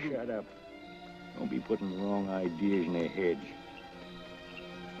they won't even... Shut up. Don't be putting the wrong ideas in their heads.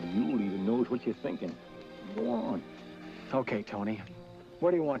 The mule even knows what you're thinking. Go on. Okay, Tony.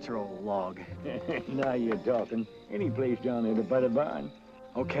 Where do you want your old log? Now you're talking. Any place down there by the barn.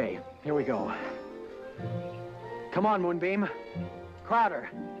 Okay, here we go. Come on, Moonbeam. Crowder,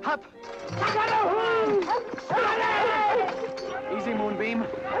 hop! Scudda Hoo Scudda Hay! Easy, Moonbeam.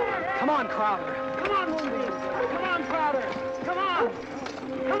 Come on, Crowder. Come on, Moonbeam. Come on, Crowder. Come on.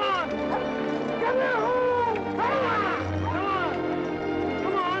 Come on. Scudda Hoo! Come on.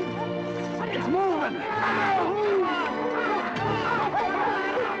 Come on. It's moving. Scudda Hoo!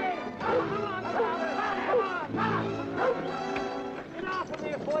 Get off of me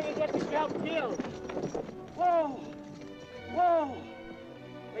before you get yourself killed. Whoa! Whoa!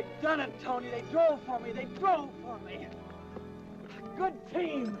 They done it, Tony. They drove for me. They drove for me. Good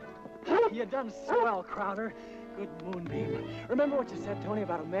team. You done swell, Crowder. Good Moonbeam. Remember what you said, Tony,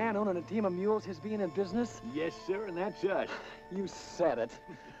 about a man owning a team of mules, his being in business? Yes, sir, and that's us. You said it.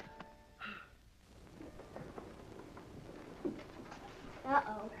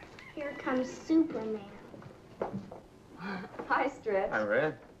 Uh-oh. Here comes Superman. Hi, Stretch. Hi,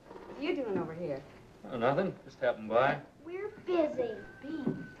 Red. What are you doing over here? Oh, nothing. Just happened by. We're busy.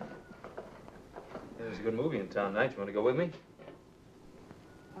 There's a good movie in town tonight. You want to go with me?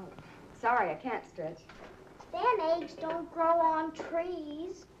 Oh, sorry, I can't, Stretch. Then eggs don't grow on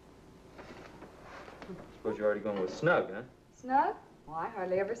trees. Suppose you're already going with Snug, huh? Snug? Well, I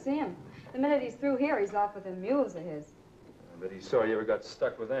hardly ever see him. The minute he's through here, he's off with them mules of his. I bet he's sorry you ever got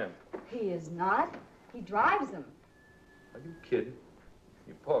stuck with them. He is not. He drives them. Are you kidding?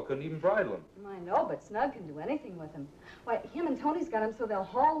 Your pa couldn't even bridle him. I know, but Snug can do anything with him. Why, him and Tony's got him so they'll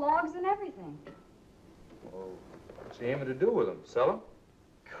haul logs and everything. Oh, what's he aiming to do with them? Sell them?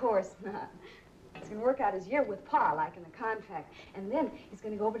 Of course not. He's going to work out his year with Pa, like in the contract. And then he's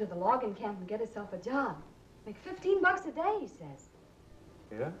going to go over to the logging camp and get himself a job. Make $15 a day, he says.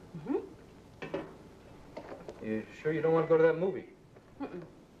 Yeah? Mm-hmm. You sure you don't want to go to that movie? Mm-mm.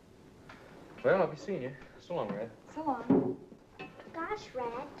 Well, I'll be seeing you. So long, Red. So long. Gosh,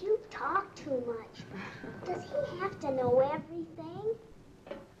 Rad, you talk too much. Does he have to know everything?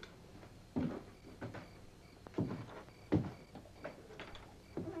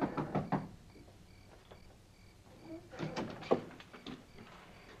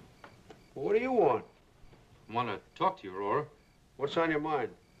 Well, what do you want? I want to talk to you, Aurora. What's on your mind?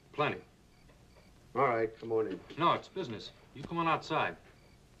 Plenty. All right, come on in. No, it's business. You come on outside.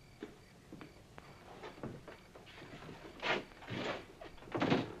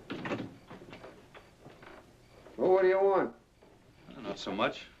 Well, what do you want? Not so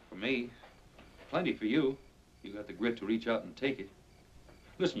much for me. Plenty for you. You got the grit to reach out and take it.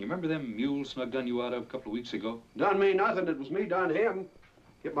 Listen, you remember them mules Snug done you out of a couple of weeks ago? Done me nothing. It was me done him.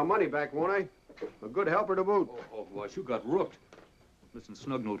 Get my money back, won't I? A good helper to boot. Oh, boss, you got rooked. Listen,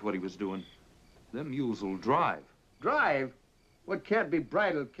 Snug knows what he was doing. Them mules will drive. Drive? What can't be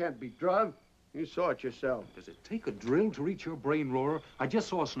bridled can't be druv. You saw it yourself. Does it take a drill to reach your brain, Roarer? I just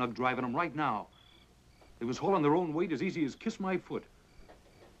saw Snug driving them right now. They was hauling their own weight as easy as kiss my foot.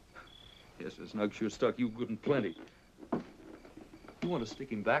 Yes, the Snug sure stuck you good and plenty. You want to stick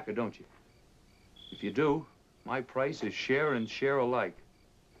him back, or don't you? If you do, my price is share and share alike.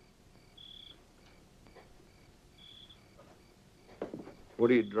 What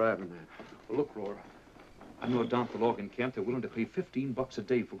are you driving at? Well, look, Roarer, I know down at the logging camp they're willing to pay $15 a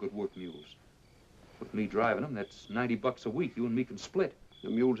day for good work mules. With me driving them, that's $90 a week. You and me can split. The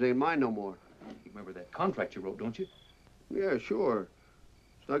mules ain't mine no more. You remember that contract you wrote, don't you? Yeah, sure.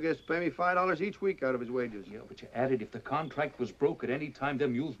 Snug has to pay me $5 each week out of his wages. Yeah, but you added if the contract was broke at any time,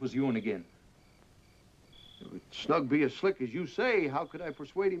 them mules was yourn again. If Snug be as slick as you say, how could I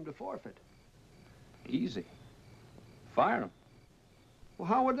persuade him to forfeit? Easy. Fire him. Well,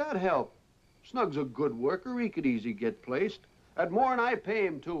 how would that help? Snug's a good worker. He could easy get placed. At more'n I pay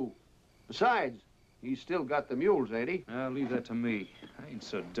him, too. Besides, he's still got the mules, ain't he? I'll leave that to me. I ain't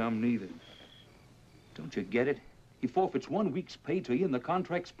so dumb neither. Don't you get it? He forfeits 1 week's pay to you and the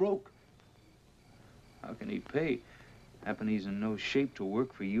contract's broke. How can he pay? Happen he's in no shape to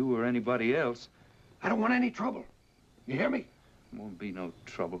work for you or anybody else. I don't want any trouble. You hear me? Won't be no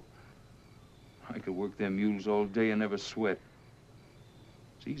trouble. I could work them mules all day and never sweat.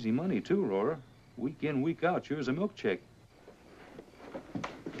 It's easy money, too, Aurora. Week in, week out, sure as a milk check.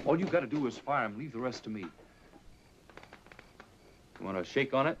 All you gotta do is fire him, leave the rest to me. You wanna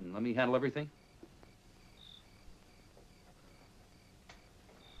shake on it and let me handle everything?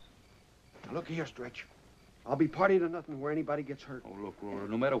 Now, look here, Stretch. I'll be party to nothing where anybody gets hurt. Oh, look, Aurora,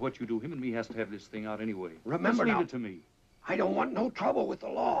 no matter what you do, him and me has to have this thing out anyway. Remember Just leave now, it to me. I don't want no trouble with the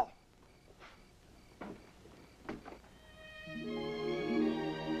law.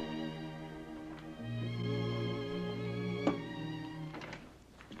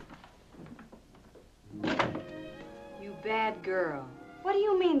 You bad girl. What do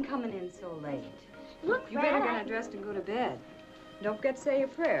you mean coming in so late? Look, You Rad, better get undressed and go to bed. Don't forget to say your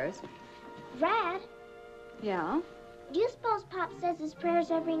prayers. Rad, Yeah? do you suppose Pop says his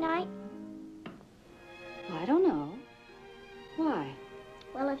prayers every night? Well, I don't know. Why?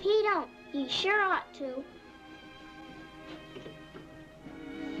 Well, if he don't, he sure ought to.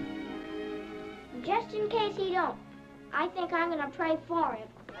 Just in case he don't, I think I'm gonna pray for him.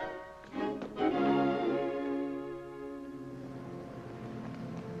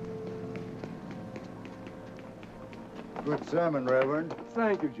 Good sermon, Reverend.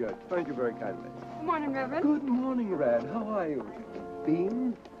 Thank you, Judge. Thank you very kindly. Good morning, Reverend. Good morning, Rad. How are you?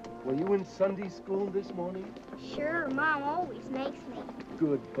 Bean, were you in Sunday school this morning? Sure, Mom always makes me.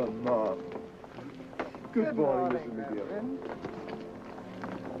 Good for Mom. Good morning, Mr. McGill.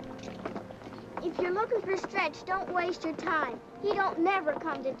 If you're looking for Stretch, don't waste your time. He don't never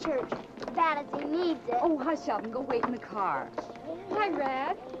come to church, bad as he needs it. Oh, hush up and go wait in the car. Hi,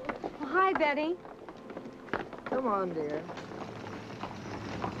 Rad. Oh, hi, Betty. Come on, dear.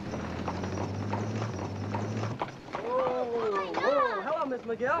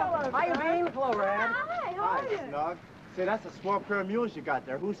 Miguel. How you been? Hello, Rad. Hi, how are you? Snug. Say, that's a small pair of mules you got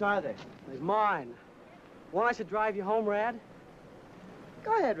there. Whose are they? It's mine. Want I should drive you home, Rad?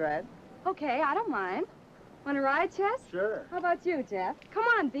 Go ahead, Red. Okay, I don't mind. Want to ride, Chess? Sure. How about you, Jeff? Come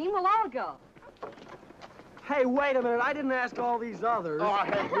on, Bean, we'll all go. Hey, wait a minute. I didn't ask all these others. Oh,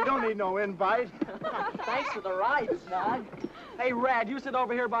 heck, we don't need no invite. Thanks for the ride, Snug. Hey, Rad, you sit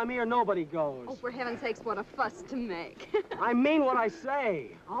over here by me or nobody goes. Oh, for heaven's sakes, what a fuss to make. I mean what I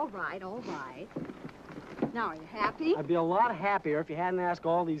say. All right, all right. Now, are you happy? I'd be a lot happier if you hadn't asked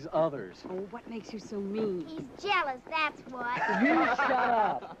all these others. Oh, what makes you so mean? He's jealous, that's what. You shut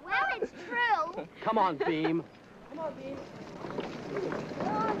up. Well, it's true. Come on, Beam. Come on, Bean.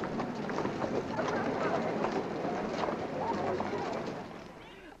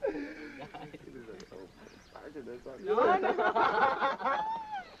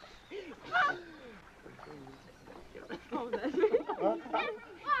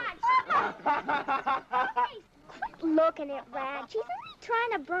 Looking at Rad. She's only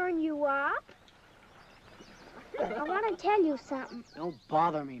trying to burn you up. I want to tell you something. Don't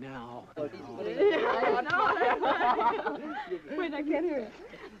bother me now. Wait, I can't hear it.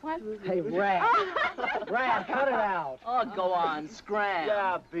 What? Hey, Rad. Rad, cut it out. Oh, go on, scram.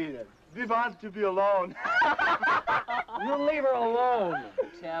 Yeah, beat it. We want to be alone. You leave her alone.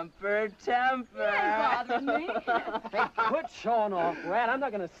 Temper, temper. You ain't bothering me. Hey, quit showing off, Rad. I'm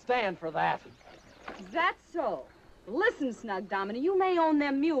not going to stand for that. That's so. Listen, Snug Domina, you may own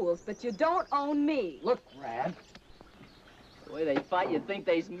them mules, but you don't own me. Look, Rad. The way they fight, you'd think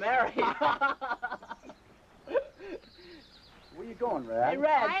they's married. Where you going, Rad? Hey,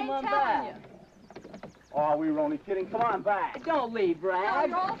 Rad, I come on ain't telling back. you. Oh, we were only kidding. Come on back. Don't leave, No, Rad.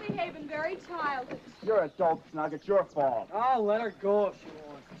 you're all behaving very childish. You're a dope, Snug. It's your fault. I'll let her go if she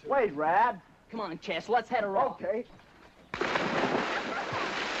wants to. Wait, Rad. Come on, Chess, let's head her off. Okay.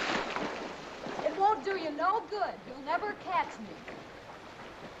 It won't do you no good. You'll never catch me.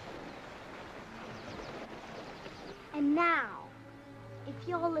 And now, if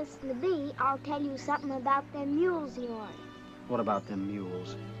you'll listen to me, I'll tell you something about them mules of yours. What about them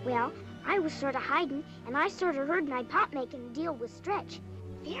mules? Well, I was sort of hiding, and I sort of heard my pop making a deal with Stretch.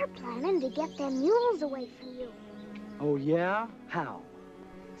 They're planning to get them mules away from you. Oh, yeah? How?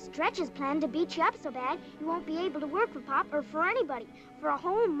 Stretch is planning to beat you up so bad you won't be able to work for Pop or for anybody for a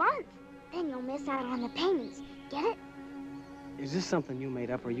whole month. Then you'll miss out on the payments. Get it? Is this something you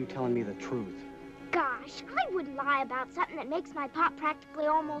made up, or are you telling me the truth? Gosh, I wouldn't lie about something that makes my Pop practically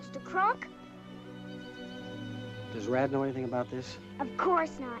almost a crook. Does Rad know anything about this? Of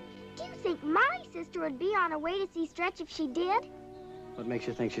course not. Do you think my sister would be on her way to see Stretch if she did? What makes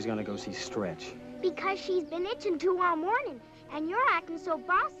you think she's gonna go see Stretch? Because she's been itching to all morning, and you're acting so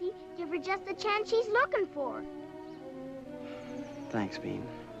bossy, give her just the chance she's looking for. Thanks, Bean.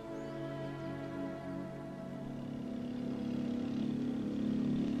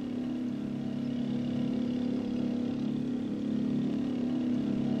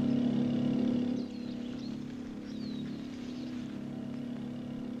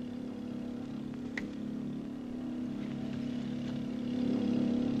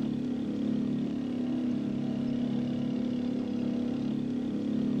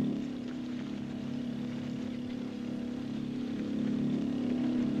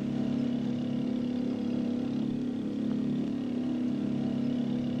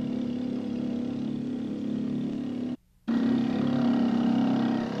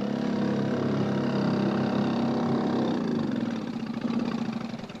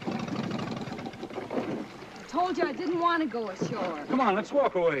 Told you I didn't want to go ashore. Come on, let's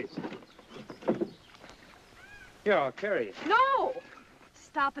walk away. Here, I'll carry you. No!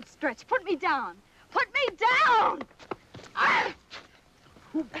 Stop it, Stretch. Put me down. Put me down! Ah!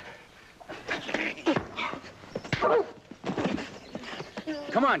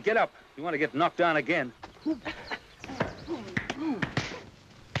 Come on, get up. You want to get knocked down again.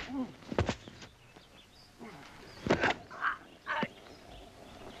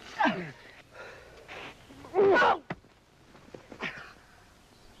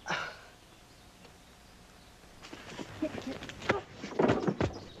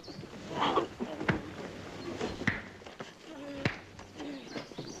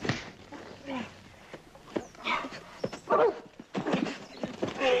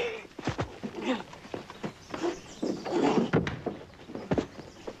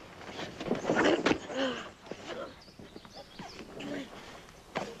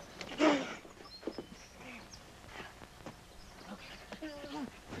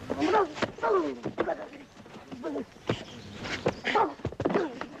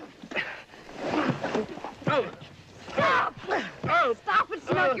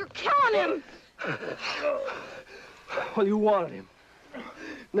 Well, you wanted him.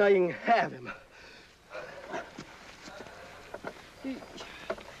 Now you can have him.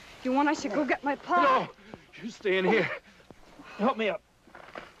 You want I should go get my pa? No, you stay in here. Help me up.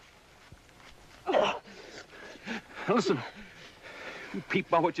 Now listen, you peep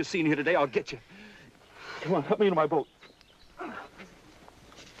about what you've seen here today, I'll get you. Come on, help me into my boat.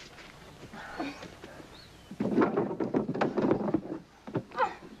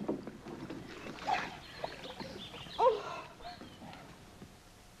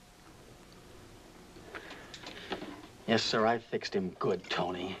 Yes, sir, I fixed him good,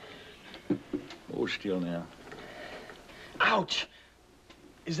 Tony. Hold still now. Ouch!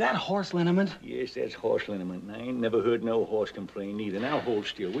 Is that horse liniment? Yes, that's horse liniment. And I ain't never heard no horse complain either. Now hold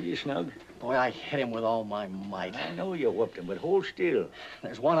still, will you, Snug? Boy, I hit him with all my might. I know you whooped him, but hold still.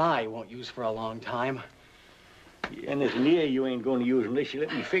 There's one eye he won't use for a long time. Yeah, and this near you ain't going to use unless you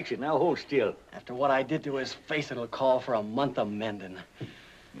let me fix it. Now hold still. After what I did to his face, it'll call for a month of mending.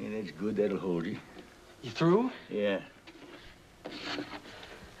 Yeah, that's good. That'll hold you. You through? Yeah.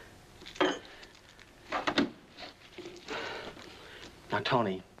 Now,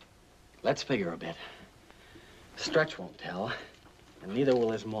 Tony, let's figure a bit. Stretch won't tell, and neither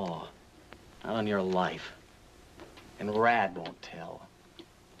will his ma. Not on your life. And Rad won't tell.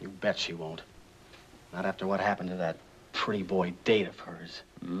 You bet she won't. Not after what happened to that pretty boy date of hers.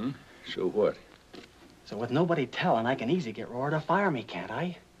 Hmm? So what? So with nobody telling, I can easy get Roar to fire me, can't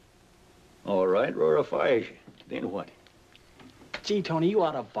I? All right, Rora fires you. Then what? Gee, Tony, you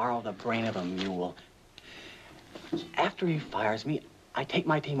ought to borrow the brain of a mule. After he fires me, I take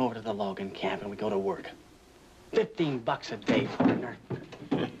my team over to the logging camp and we go to work. $15 a day, partner.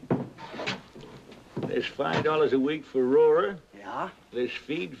 There's $5 a week for Rora. Yeah? There's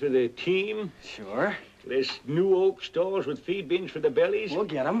feed for the team. Sure. There's new oak stalls with feed bins for the bellies. We'll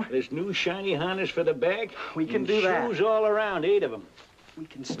get 'em. There's new shiny harness for the back. We can and do that. shoes all around, 8 of them. We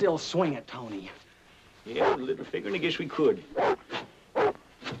can still swing it, Tony. Yeah, with a little figuring, I guess we could.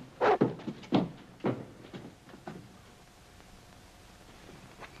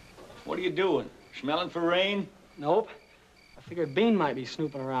 What are you doing? Smelling for rain? Nope. I figured Bean might be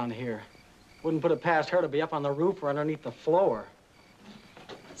snooping around here. Wouldn't put it past her to be up on the roof or underneath the floor.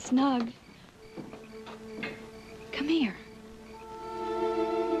 Snug. Come here.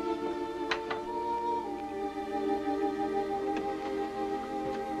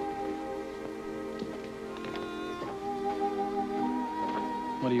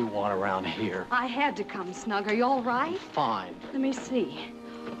 What do you want around here? I had to come, Snug. Are you all right? Fine. Let me see.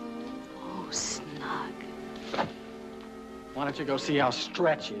 Oh, Snug. Why don't you go see how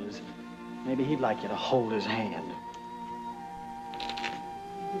Stretch is? Maybe he'd like you to hold his hand.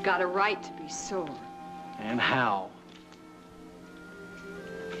 You got a right to be sore. And how?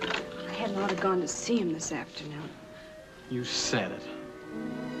 I hadn't ought to gone to see him this afternoon. You said it.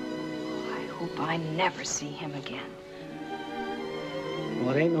 I hope I never see him again.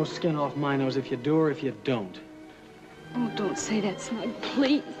 Well, it ain't no skin off my nose if you do or if you don't. Oh, don't say that, Snug,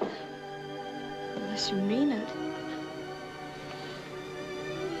 please. Unless you mean it.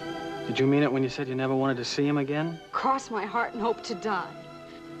 Did you mean it when you said you never wanted to see him again? Cross my heart and hope to die.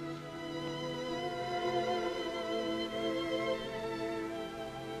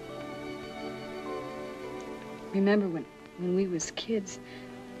 Remember when we was kids,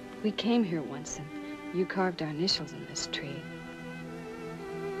 we came here once and you carved our initials in this tree.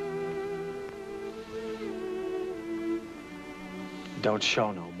 Don't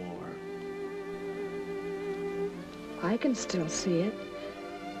show no more. I can still see it.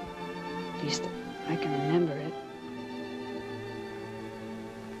 At least I can remember it.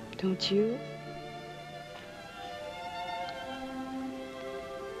 Don't you?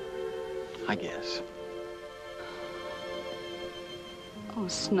 I guess. Oh,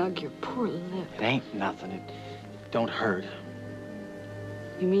 Snug, your poor lip. It ain't nothing. It don't hurt.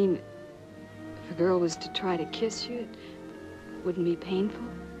 You mean if a girl was to try to kiss you, it wouldn't be painful?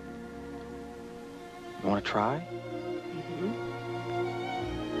 You want to try? Mm-hmm.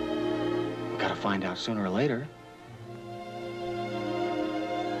 We gotta find out sooner or later.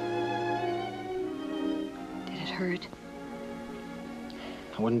 Did it hurt?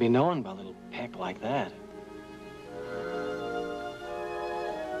 I wouldn't be knowing by a little peck like that.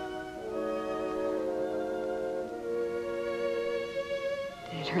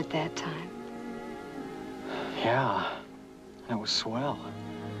 Did it hurt that time? Yeah, that was swell.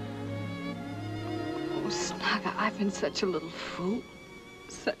 Oh, Snug, I've been such a little fool.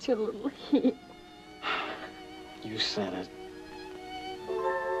 Such a little heap. You said it.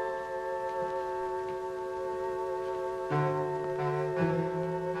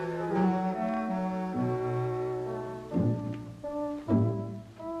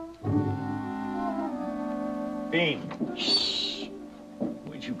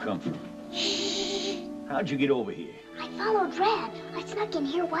 come from? Shh. How'd you get over here? I followed Red. I snuck in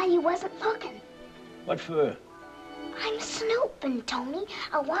here while you wasn't looking. What for? I'm snooping, Tony.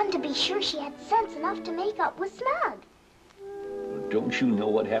 I wanted to be sure she had sense enough to make up with Snug. Well, don't you know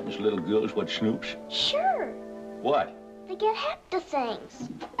what happens to little girls what snoops? Sure. What? They get hep to things.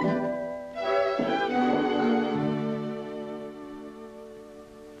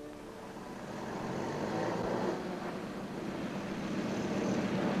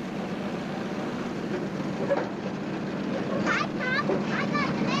 Hi, Pop. I got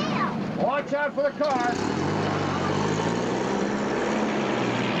the mail. Watch out for the car.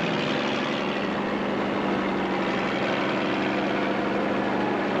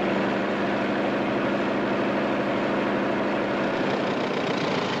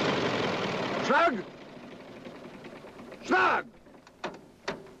 Snug! Snug!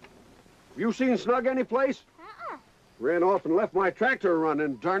 You seen Snug anyplace? Uh-uh. Ran off and left my tractor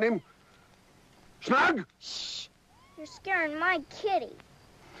running, darn him. Snug! Shh. You're scaring my kitty.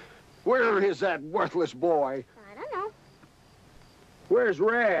 Where is that worthless boy? I don't know. Where's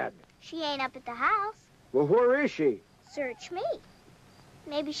Rad? She ain't up at the house. Well, where is she? Search me.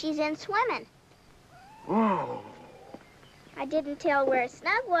 Maybe she's in swimming. Oh. I didn't tell where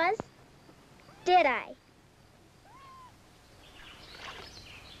Snug was, did I?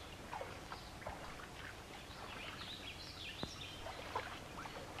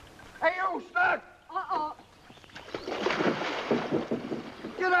 Hey, you, Snug! Uh-oh.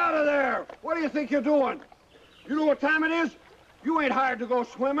 Get out of there! What do you think you're doing? You know what time it is? You ain't hired to go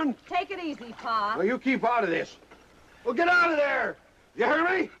swimming. Take it easy, Pa. Well, you keep out of this. Well, get out of there! You hear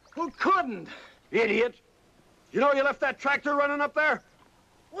me? Who couldn't? Idiot! You know you left that tractor running up there?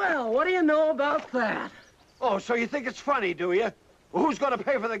 Well, what do you know about that? Oh, so you think it's funny, do you? Well, who's gonna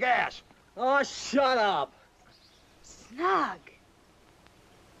pay for the gas? Oh, shut up. Snug.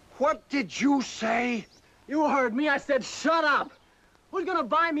 What did you say? You heard me. I said shut up. Who's gonna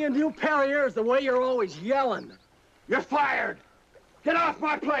buy me a new pair of ears the way you're always yelling? You're fired! Get off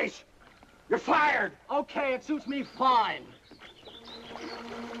my place! You're fired! Okay, it suits me fine.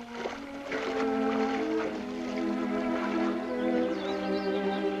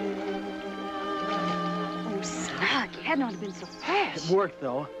 Oh, Snug, you hadn't ought to been so fast. It worked,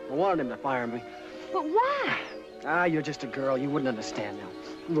 though. I wanted him to fire me. But why? Ah, you're just a girl. You wouldn't understand now.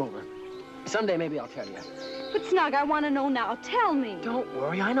 Move over. Someday maybe I'll tell you. But, Snug, I want to know now. Tell me. Don't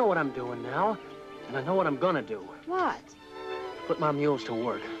worry. I know what I'm doing now. And I know what I'm gonna do. What? Put my mules to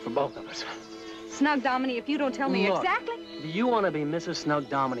work for both of us. Snug Domini, if you don't tell me Look, exactly. Do you want to be Mrs. Snug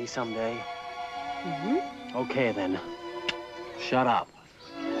Domini someday? Mm-hmm. Okay, then. Shut up.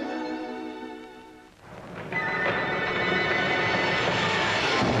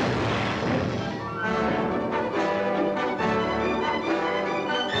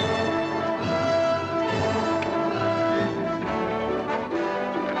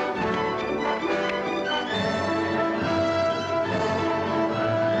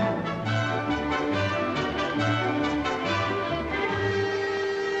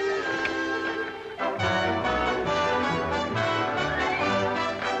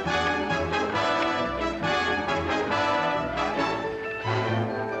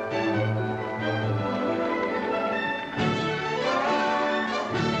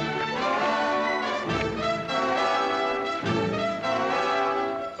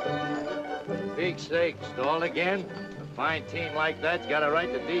 Big steak, stalled again? A fine team like that's got a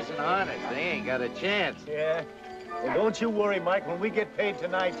right to decent harness. They ain't got a chance. Yeah. Well, don't you worry, Mike. When we get paid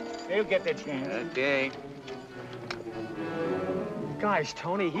tonight, they'll get their chance. Okay. Guys,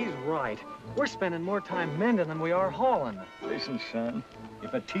 Tony, he's right. We're spending more time mending than we are hauling. Listen, son.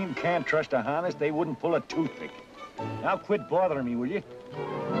 If a team can't trust a harness, they wouldn't pull a toothpick. Now quit bothering me, will you?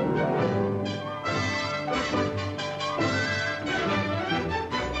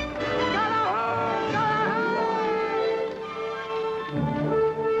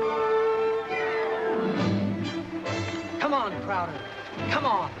 Come on, Crowder. Come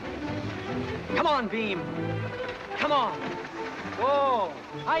on. Come on, Beam. Come on. Whoa.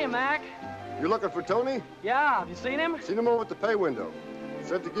 Hiya, Mac. You looking for Tony? Yeah, have you seen him? Seen him over at the pay window.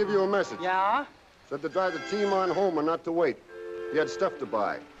 Said to give you a message. Yeah? Said to drive the team on home and not to wait. He had stuff to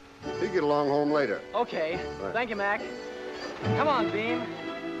buy. He'll get along home later. Okay. Right. Thank you, Mac. Come on, Beam.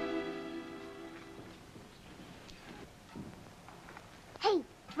 Hey,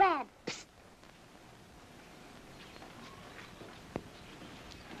 Brad. Psst.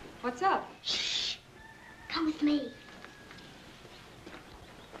 What's up? Shh. Come with me.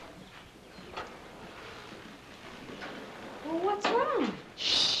 Well, what's wrong?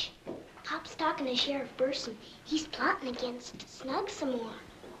 Shh. Pop's talking to Sheriff Burson. He's plotting against Snug some more.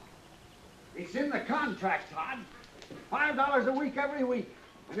 It's in the contract, Todd. $5 a week every week.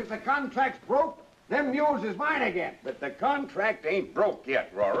 And if the contract's broke, them mules is mine again. But the contract ain't broke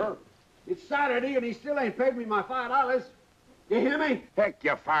yet, Roarer. It's Saturday, and he still ain't paid me my $5. You hear me? Heck,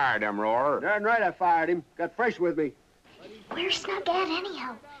 you fired him, Roarer. Darn right I fired him. Got fresh with me. Where's Snug at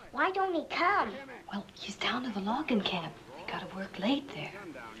anyhow? Why don't he come? Well, he's down to the logging camp. They gotta work late there.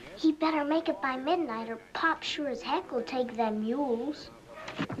 He better make it by midnight or Pop sure as heck will take them mules.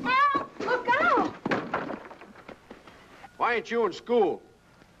 Help! Look out! Why ain't you in school?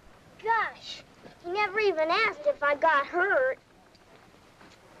 Gosh, he never even asked if I got hurt.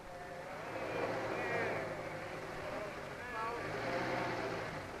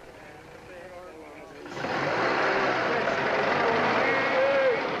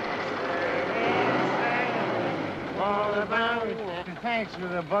 Thanks for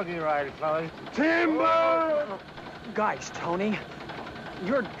the buggy ride, fellas. Timber! Guys, Tony,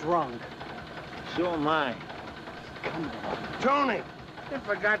 you're drunk. So am I. Come on. Tony, you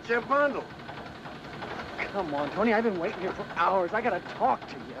forgot your bundle. Come on, Tony. I've been waiting here for hours. I gotta talk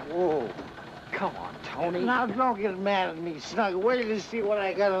to you. Whoa. Come on, Tony. Now, don't get mad at me, Snug. Wait till you see what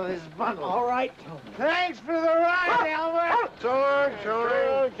I got on this bundle. All right, Tony. Thanks for the ride, Albert. So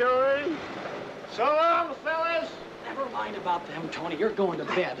long, Tony. So long, fellas. Never mind about them, Tony. You're going to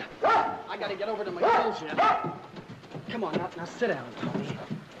bed. I gotta get over to McGill's yet. Come on, now sit down, Tony.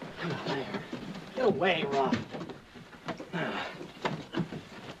 Come on, there. Get away, Rob.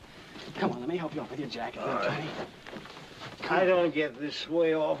 Come on, let me help you up with your jacket there, Tony. I don't get this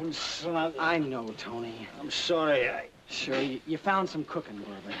way often, Snug. I know, Tony. I'm sorry. Sure, you found some cooking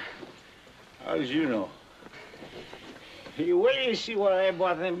bourbon. How did you know? You wait till you see what I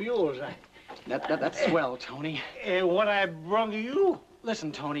bought them mules. That's swell, Tony. And what I brung you?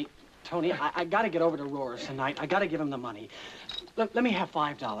 Listen, Tony, I gotta get over to Roar's tonight. I gotta give him the money. Let me have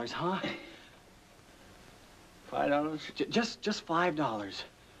 $5, huh? $5? Just $5.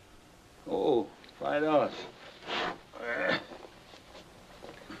 Oh, $5.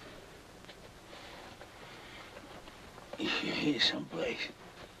 Here someplace.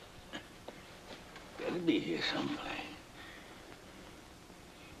 Better be here someplace.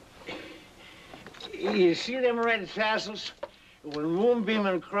 You see them red tassels? When Moonbeam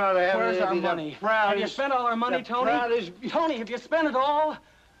and Crowder have Where's our money? Have you spent all our money, Tony? Tony, have you spent it all?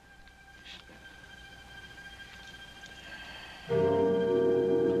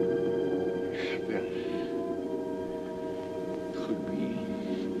 Could be.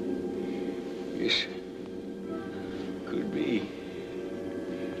 Yes. Could be.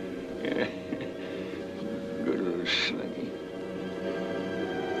 Yeah. Good little Snuggy.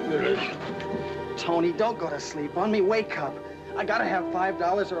 Good little... Tony, don't go to sleep on me. Wake up. I gotta have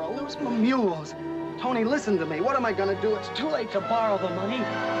 $5 or I'll lose my mules. Tony, listen to me. What am I gonna do? It's too late to borrow the money.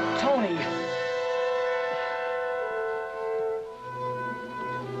 Tony.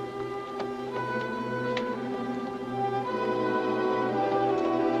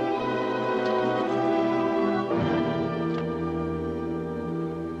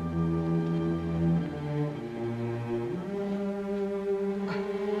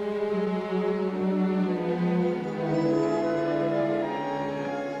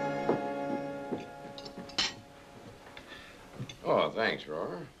 Thanks,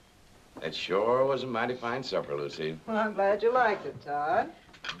 Roar. That sure was a mighty fine supper, Lucille. Well, I'm glad you liked it, Todd.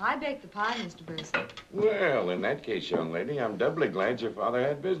 I baked the pie, Mr. Brewster. Well, in that case, young lady, I'm doubly glad your father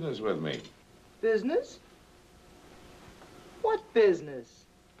had business with me. Business? What business?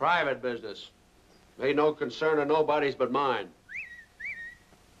 Private business. Ain't no concern of nobody's but mine.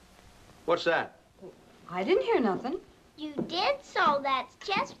 What's that? I didn't hear nothing. You did, so that's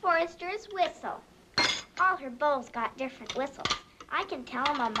Jess Forrester's whistle. All her beaux got different whistles. I can tell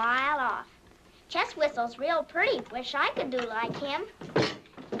 'em a mile off. Chess whistle's real pretty. Wish I could do like him.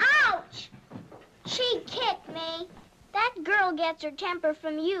 Ouch! She kicked me. That girl gets her temper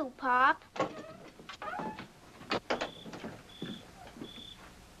from you, Pop.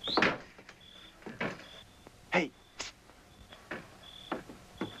 Hey.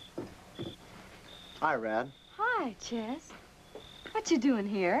 Hi, Rad. Hi, Chess. What you doing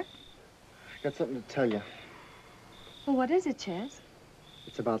here? I got something to tell you. Well, what is it, Chess?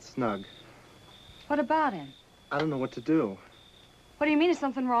 It's about Snug. What about him? I don't know what to do. What do you mean? Is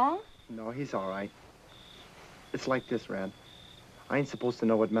something wrong? No, he's all right. It's like this, Rad. I ain't supposed to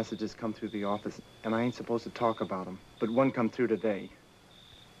know what messages come through the office, and I ain't supposed to talk about them. But one come through today.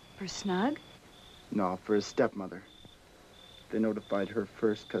 For Snug? No, for his stepmother. They notified her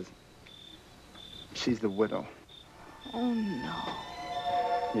first because she's the widow. Oh, no.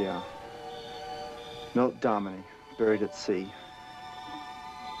 Yeah. Milt Dominy, buried at sea.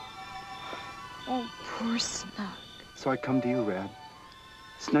 Poor Snug. So I come to you, Rad.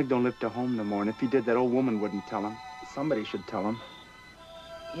 Snug don't live to home no more, and if he did, that old woman wouldn't tell him. Somebody should tell him.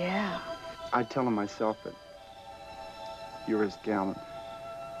 Yeah. I'd tell him myself, but you're his gallant.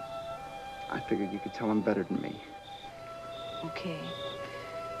 I figured you could tell him better than me. Okay.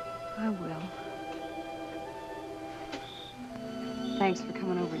 I will. Thanks for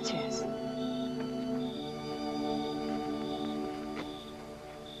coming over, Chess.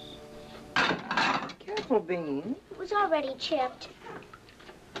 Careful, Bean. It was already chipped.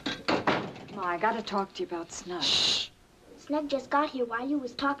 Ma, I gotta talk to you about Snug. Shh. Snug just got here while you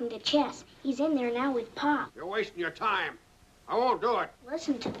was talking to Chess. He's in there now with Pop. You're wasting your time. I won't do it.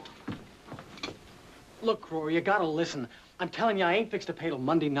 Listen to me. Look, Rory, you gotta listen. I'm telling you, I ain't fixed to pay till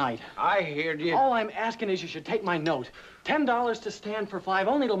Monday night. I heard you. All I'm asking is you should take my note. $10 to stand for 5,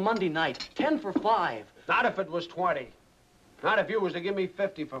 only till Monday night. 10 for 5. Not if it was 20. Not if you was to give me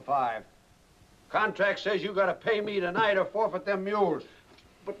 50 for 5. Contract says you gotta pay me tonight or forfeit them mules.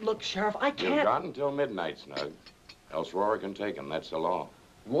 But look, Sheriff, I can't... You've got until midnight, Snug. Else Rory can take him. That's the law.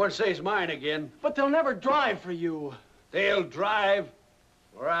 Won't say's mine again. But they'll never drive for you. They'll drive,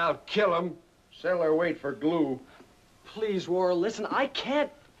 or I'll kill them. Sell their weight for glue. Please, Rory, listen, I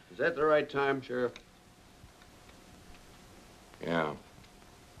can't... Is that the right time, Sheriff? Yeah.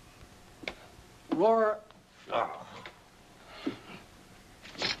 Rory... Oh.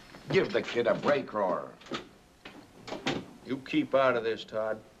 Give the kid a break, Rory. You keep out of this,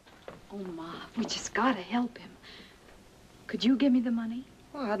 Todd. Oh, Ma, we just gotta help him. Could you give me the money?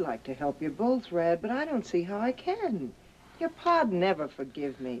 Well, I'd like to help you both, Rad, but I don't see how I can. Your pa'd never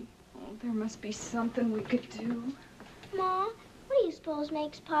forgive me. Oh, there must be something we could do. Ma, what do you suppose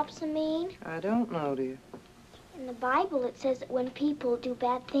makes Pop so mean? I don't know, dear. In the Bible, it says that when people do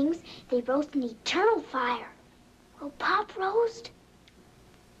bad things, they roast in eternal fire. Will Pop roast?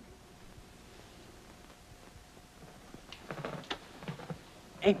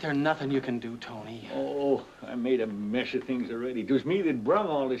 Ain't there nothing you can do, Tony? Oh, I made a mess of things already. It was me that brung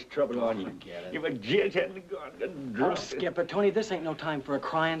all this trouble on you. Forget it. If a jet hadn't gone to Oh, drop skip it, Tony. This ain't no time for a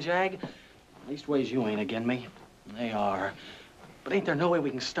crying jag. Leastways, you ain't again me. They are. But ain't there no way we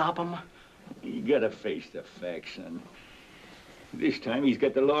can stop them? You gotta face the facts, son. This time he's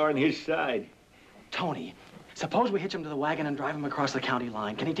got the law on his side. Tony, suppose we hitch him to the wagon and drive him across the county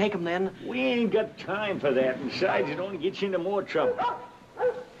line. Can he take him then? We ain't got time for that. And besides, it only gets you into more trouble.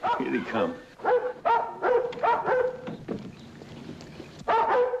 Here they come.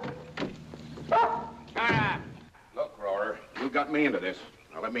 Look, Rory, you got me into this.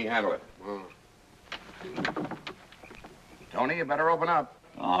 Now let me handle it. Tony, you better open up.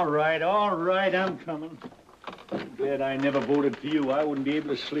 All right, I'm coming. Glad I never voted for you. I wouldn't be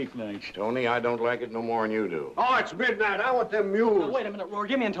able to sleep nights. Tony, I don't like it no more than you do. Oh, it's midnight. I want them mules. Now, wait a minute, Rory.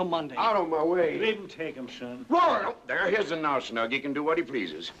 Give me until Monday. Out of my way. Leave him take him, son. Rory! They're his and now, Snug. He can do what he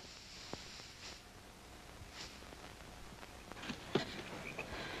pleases.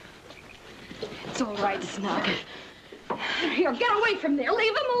 It's all right, Snug. Here, get away from there.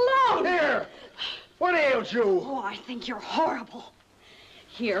 Leave him alone. Here! What ails you? Oh, I think you're horrible.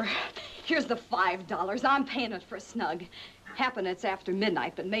 Here's the $5. I'm paying it for Snug. Happen it's after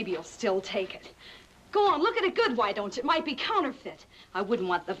midnight, but maybe you'll still take it. Go on, look at it good, why don't you? It might be counterfeit. I wouldn't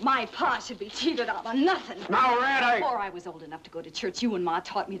want that my pa should be cheated out of nothing. Now, Rad, Before I was old enough to go to church, you and Ma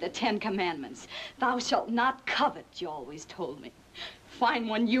taught me the 10 Commandments. Thou shalt not covet, you always told me. Fine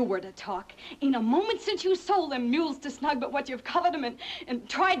when you were to talk. Ain't a moment since you sold them mules to Snug but what you've coveted them and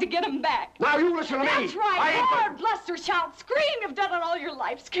tried to get them back. Now, you listen to me. That's right. Lord, bless her, shout, scream. You've done it all your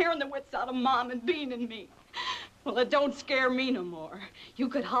life, scaring the wits out of Mom and Bean and me. Well, it don't scare me no more. You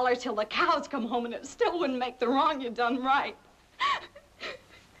could holler till the cows come home and it still wouldn't make the wrong you done right.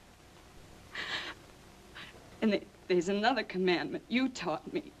 And there's another commandment you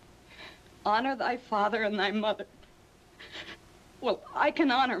taught me. Honor thy father and thy mother. Well, I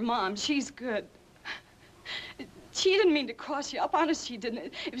can honor Mom. She's good. She didn't mean to cross you up. Honest, she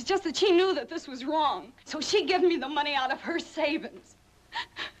didn't. It was just that she knew that this was wrong. So she gave me the money out of her savings.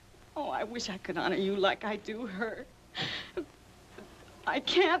 Oh, I wish I could honor you like I do her. I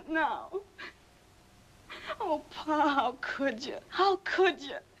can't now. Oh, Pa, how could you? How could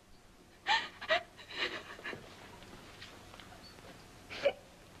you?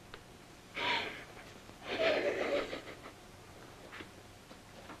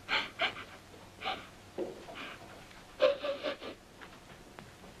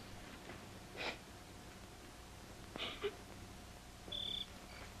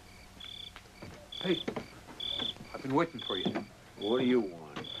 Hey, I've been waiting for you. What do you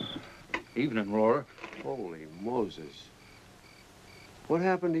want? Evening, Rory. Holy Moses. What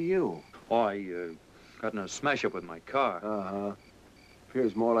happened to you? Oh, I Got in a smash-up with my car. Uh-huh.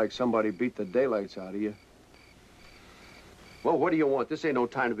 Appears more like somebody beat the daylights out of you. Well, what do you want? This ain't no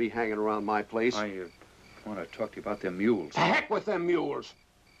time to be hanging around my place. I want to talk to you about them mules. To heck with them mules!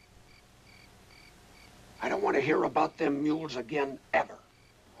 I don't want to hear about them mules again, ever.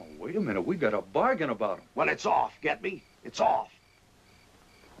 Oh, wait a minute. We got a bargain about them. Well, it's off, get me? It's off.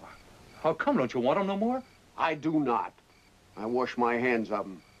 How come? Don't you want them no more? I do not. I wash my hands of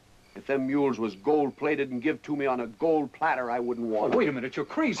them. If them mules was gold-plated and give to me on a gold platter, I wouldn't want them. Wait a minute. You're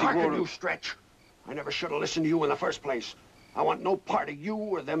crazy. How can you stretch? I never should have listened to you in the first place. I want no part of you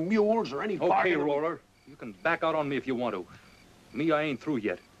or them mules or any part Okay, of them. Roller. You can back out on me if you want to. Me, I ain't through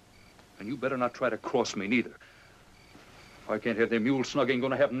yet. And you better not try to cross me, neither. If I can't have them mules snug, ain't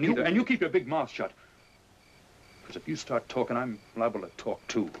gonna have them neither. And you keep your big mouth shut. Because if you start talking, I'm liable to talk,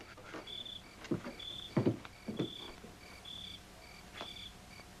 too.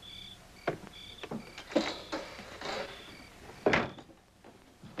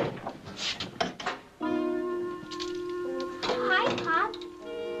 Hi, Pop.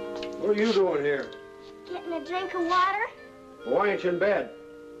 What are you doing here? Getting a drink of water? Why ain't you in bed?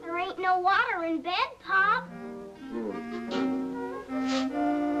 There ain't no water in bed, Pop. You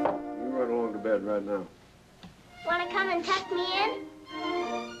run along to bed right now. Want to come and tuck me in?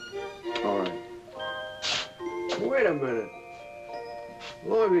 All right. Wait a minute. As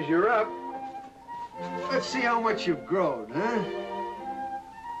long as you're up, let's see how much you've grown, huh?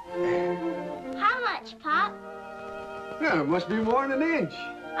 How much, Pop? Yeah, it must be more than an inch.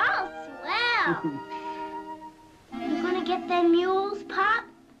 Oh, swell. You gonna get them mules, Pop?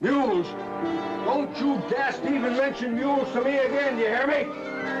 Mules? Don't you dast even mention mules to me again, you hear me?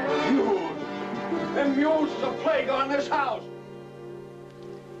 Mules. Them mules is a plague on this house.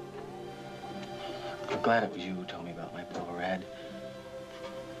 I'm glad it was you who told me about my poor Red.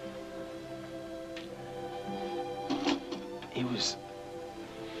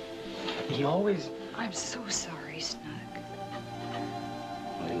 He always... I'm so sorry, Snug.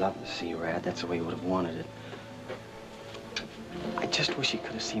 Well, he loved to see you, Rad. That's the way he would have wanted it. I just wish he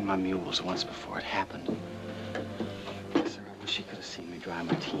could have seen my mules once before it happened. Yes, sir, I wish he could have seen me drive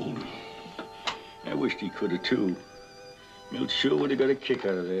my team. I wished he could have, too. Milt sure would have got a kick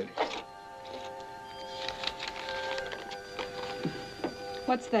out of that.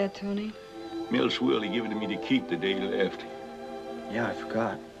 What's that, Tony? Milt's will, he gave it to me to keep the day he left. Yeah, I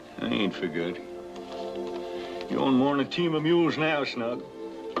forgot. I ain't forgot. You own more than a team of mules now, Snug.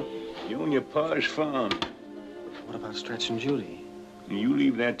 You own your pa's farm. What about Stretch and Judy? You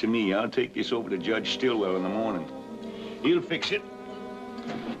leave that to me. I'll take this over to Judge Stillwell in the morning. He'll fix it.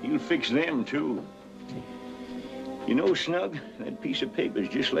 He'll fix them, too. You know, Snug, that piece of paper's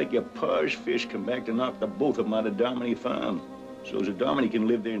just like your pa's fist come back to knock the both of them out of Dominy Farm. So that Dominy can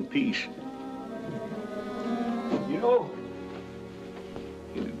live there in peace. You know,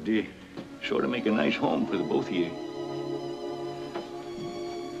 it'd sort of make a nice home for the both of you.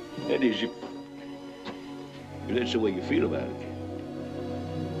 That is, if that's the way you feel about it.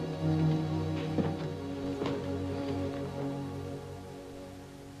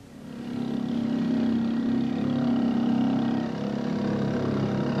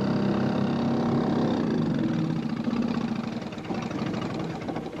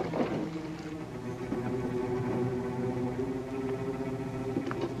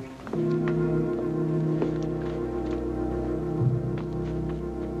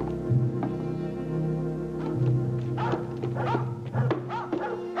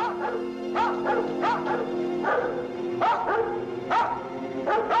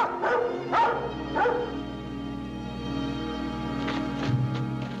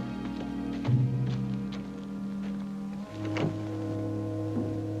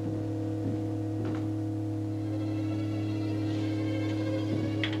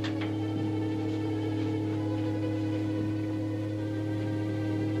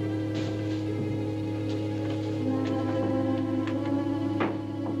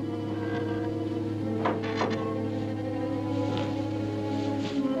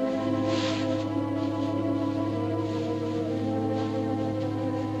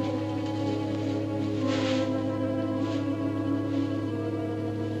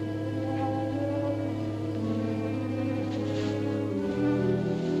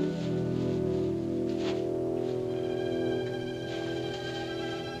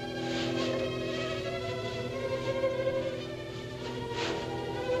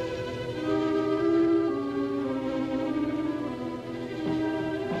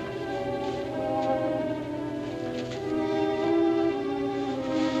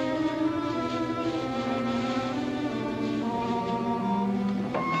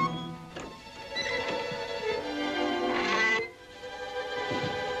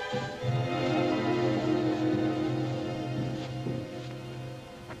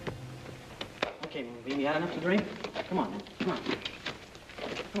 got enough to drink? Come on, man. Come on.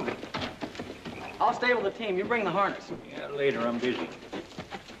 Come on. I'll stable the team. You bring the harness. Yeah, later. I'm busy.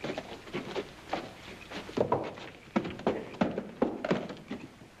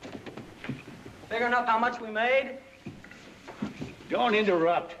 Figuring up how much we made? Don't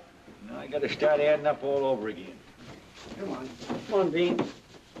interrupt. Now I gotta start adding up all over again. Come on. Come on, Bean.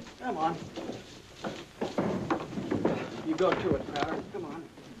 Come on. You go to it, Crowder. Come on.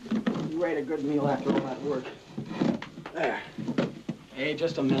 You ate a good meal after all that work. There. Hey,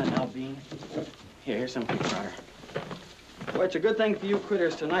 just a minute now, Bean. Here's something, Crowder. Boy, it's a good thing for you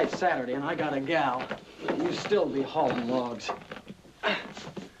critters tonight's Saturday, and I got a gal. You still be hauling logs.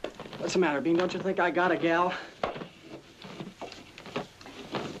 What's the matter, Bean? Don't you think I got a gal?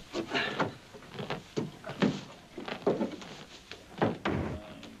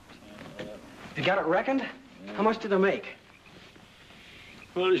 You got it reckoned? How much did it make?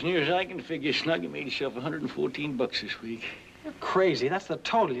 Well, as near as I can figure, Snug, you made yourself 114 bucks this week. You're crazy. That's the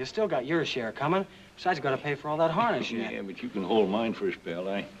total. You still got your share coming. Besides, you got to pay for all that harness yet. Yeah, but you can hold mine for a spell.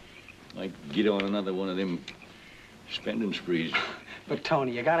 I might get on another one of them spending sprees. But,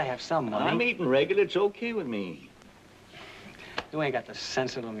 Tony, you got to have some money. I'm eating regular. It's okay with me. You ain't got the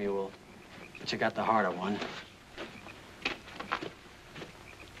sense of a mule, but you got the heart of one.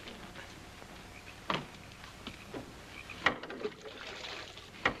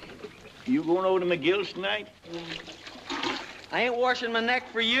 You going over to McGill's tonight? I ain't washing my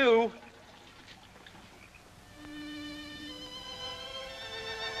neck for you.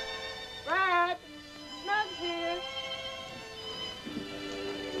 Brad, Snug's here.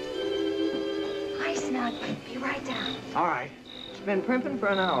 Hi, Snug. Be right down. All right. It's been primping for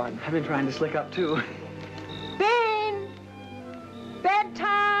an hour. I've been trying to slick up, too. Bean!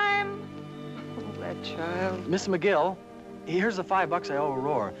 Bedtime! Oh, that child. Miss McGill, here's the $5 I owe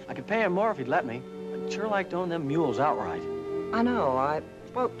Aurora. I could pay him more if he'd let me. I'd sure like to own them mules outright. I know. I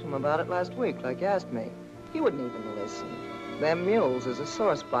spoke to him about it last week, like you asked me. He wouldn't even listen. Them mules is a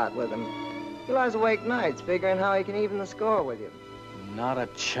sore spot with him. He lies awake nights figuring how he can even the score with you. Not a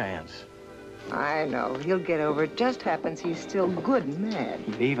chance. I know. He'll get over it. Just happens he's still good and mad.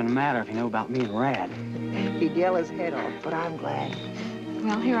 He'd be even madder if he knew about me and Rad. He'd yell his head off, but I'm glad.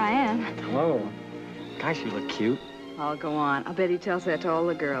 Well, here I am. Hello. Gosh, you look cute. Oh, go on. I'll bet he tells that to all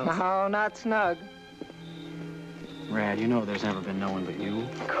the girls. No, not Snug. Rad, you know there's never been no one but you.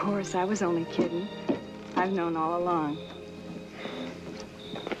 Of course, I was only kidding. I've known all along.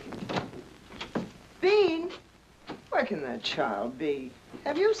 Bean, where can that child be?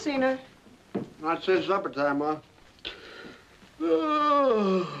 Have you seen her? Not since supper time, Ma.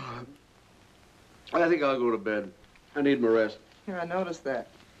 Oh, I think I'll go to bed. I need my rest. Here, I noticed that.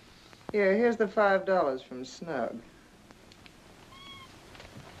 Here's the $5 from Snug.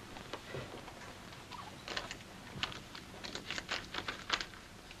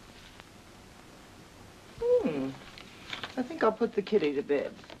 I think I'll put the kitty to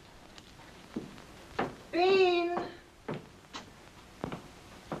bed. Bean!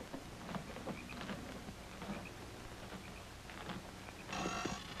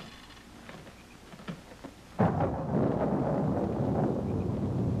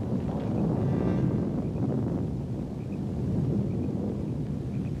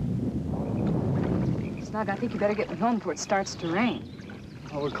 Snug, I think you better get me home before it starts to rain.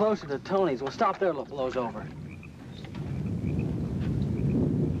 Well, we're closer to Tony's. We'll stop there till it blows over.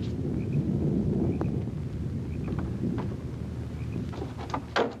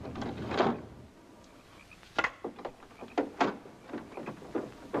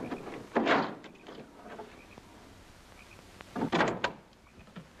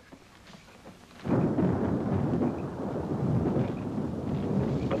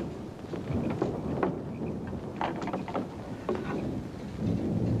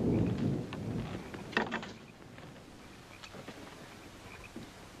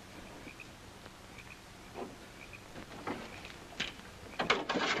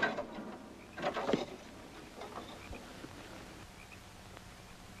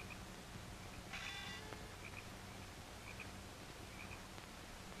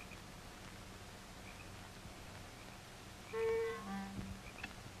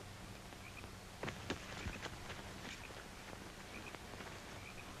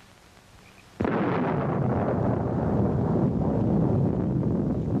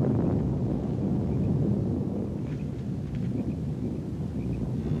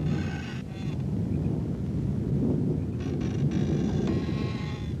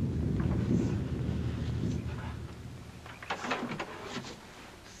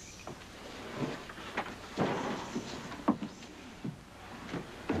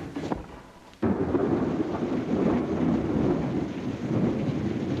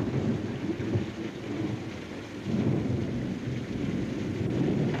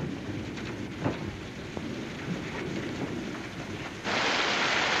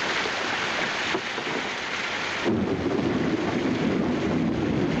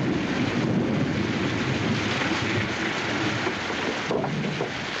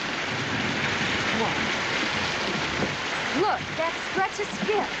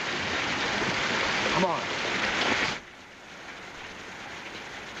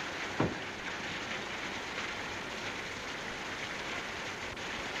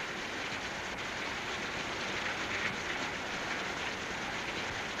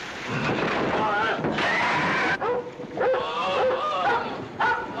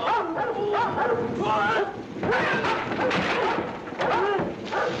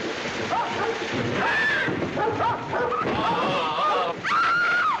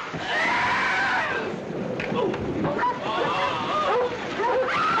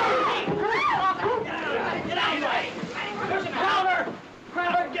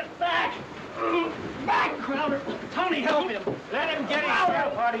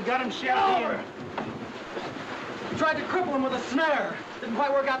 cripple him with a snare. Didn't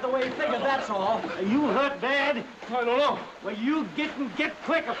quite work out the way he figured, that's all. Are you hurt bad? I don't know. Well, you get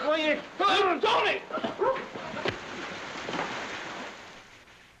quick before you... Tony!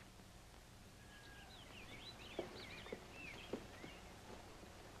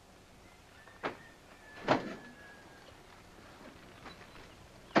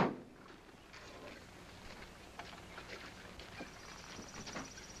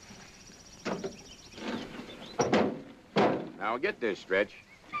 Now get this, Stretch.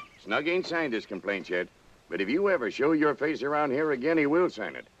 Snug ain't signed his complaint yet, but if you ever show your face around here again, he will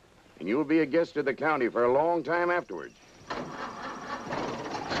sign it. And you'll be a guest of the county for a long time afterwards.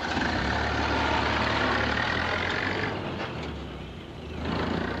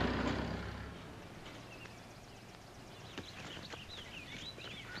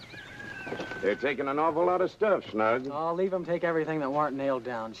 They're taking an awful lot of stuff, Snug. I'll leave him take everything that weren't nailed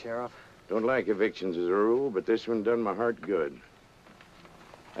down, Sheriff. Don't like evictions as a rule, but this one done my heart good.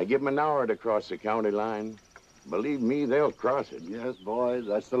 I give them an hour to cross the county line. Believe me, they'll cross it. Yes, boys,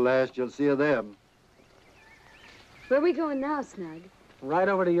 that's the last you'll see of them. Where are we going now, Snug? Right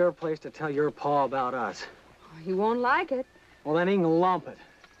over to your place to tell your pa about us. Oh, he won't like it. Well, then he can lump it.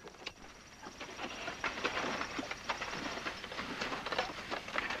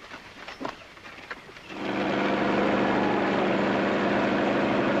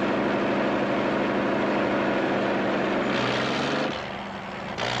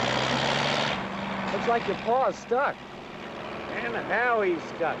 Looks like your paw's stuck. And how he's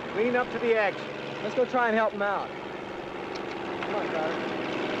stuck. Clean up to the action. Let's go try and help him out. Come on, Carter.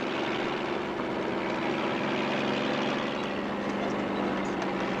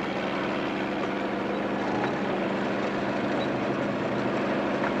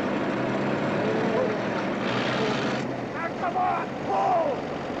 Come on! Pull!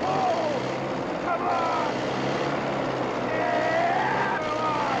 Pull! Come on! Yeah! Come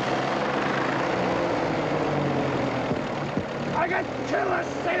on! I got killer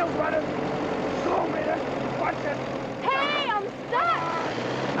sails running! Show me this! Watch it! Hey, I'm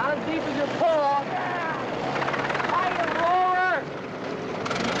stuck! Not as deep as your paw. Fire, roller!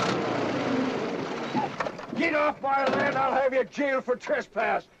 Get off my land, I'll have you jailed for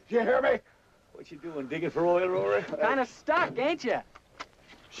trespass. You hear me? What you doing, digging for oil, Rory? Kind of stuck, ain't you?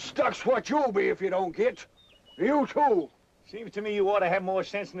 Stuck's what you'll be if you don't get. You too. Seems to me you ought to have more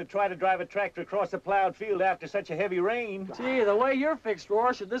sense than to try to drive a tractor across a plowed field after such a heavy rain. Gee, the way you're fixed,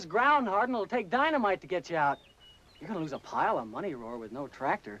 Roar, should this ground harden, it'll take dynamite to get you out. You're gonna lose a pile of money, Roar, with no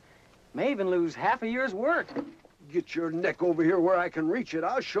tractor. May even lose half a year's work. Get your neck over here where I can reach it.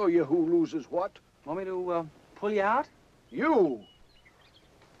 I'll show you who loses what. Want me to pull you out? You.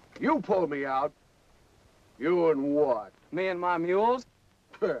 You pull me out. You and what? Me and my mules?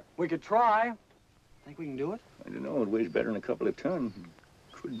 We could try. Think we can do it? I don't know. It weighs better than a couple of tons.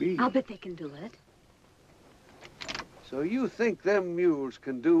 Could be. I'll bet they can do it. So you think them mules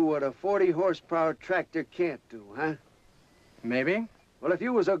can do what a 40-horsepower tractor can't do, huh? Maybe. Well, if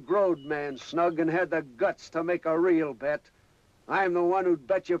you was a growed man, Snug, and had the guts to make a real bet, I'm the one who'd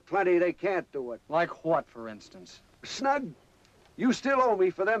bet you plenty they can't do it. Like what, for instance? Snug, you still owe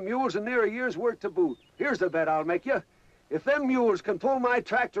me for them mules and near a year's work to boot. Here's the bet I'll make you. If them mules can pull my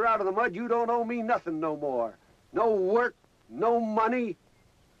tractor out of the mud, you don't owe me nothing no more. No work, no money,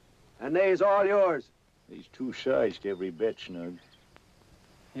 and they's all yours. There's two sides to every bet, Snug.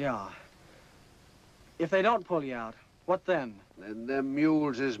 Yeah. If they don't pull you out, what then? Then them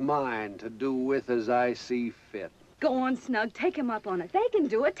mules is mine to do with as I see fit. Go on, Snug. Take him up on it. They can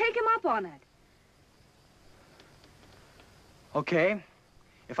do it. Take him up on it. Okay.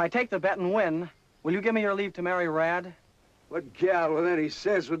 If I take the bet and win, will you give me your leave to marry Rad? What gal with any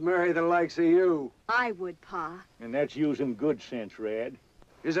sense would marry the likes of you? I would, Pa. And that's using good sense, Rad.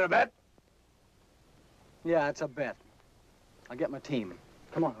 Is it a bet? Yeah, it's a bet. I'll get my team.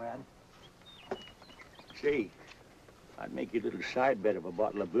 Come on, Rad. Say, I'd make you a little side bet of a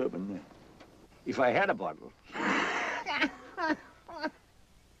bottle of bourbon. If I had a bottle. Can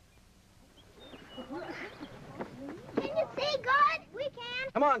you see good? We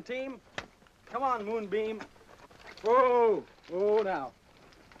can. Come on, team. Come on, Moonbeam. Whoa. Whoa, now.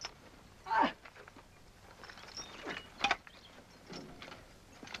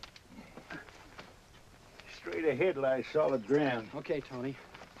 Straight ahead lies solid ground. Okay, Tony.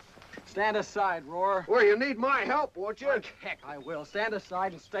 Stand aside, Roar. Well, you need my help, won't you? Like heck, I will. Stand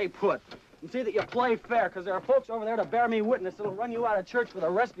aside and stay put. And see that you play fair, because there are folks over there to bear me witness that'll run you out of church for the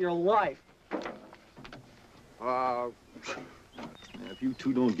rest of your life. Now, if you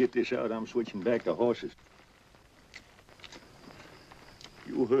two don't get this out, I'm switching back to horses.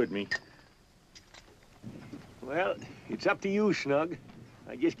 You heard me. Well, it's up to you, Snug.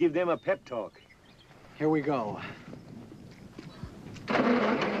 I just give them a pep talk. Here we go. Come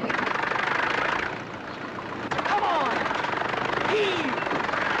on! Heave!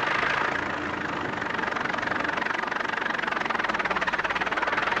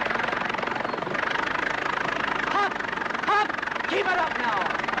 Hop! Hop! Keep it up now!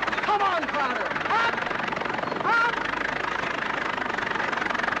 Come on, Crowder! Hop! Hop!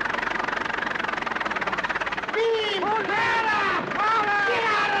 Beam! Crowder! Crowder! Get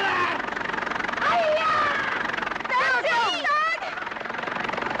out of there! Hi-ya! That's it!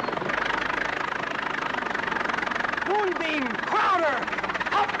 Moonbeam! Crowder!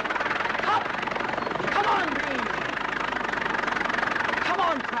 Up! Up! Come on, Beam! Come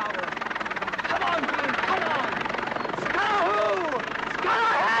on, Crowder! Come on, Beam! Come on! Scudda Hoo!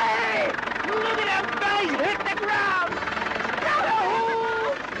 Scudda Hay! Look at that belly hit the ground! Scudda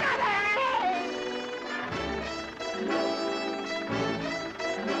Hoo! Scudda Hay!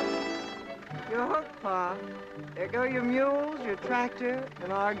 You're hooked, Pa. There go your mules, your tractor,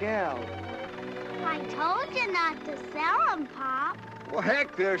 and our gal. I told you not to sell them, Pop. Well,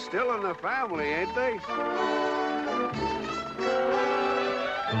 heck, they're still in the family, ain't they?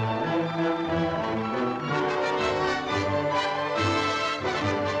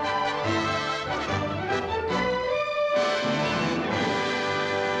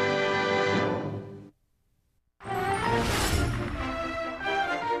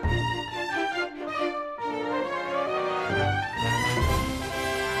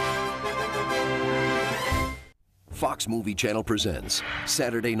 Fox Movie Channel presents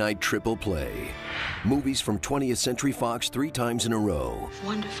Saturday Night Triple Play. Movies from 20th Century Fox 3 times in a row.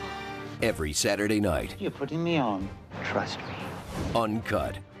 Wonderful. Every Saturday night. You're putting me on. Trust me.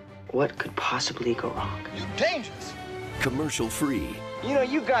 Uncut. What could possibly go wrong? You're dangerous. Commercial free. You know,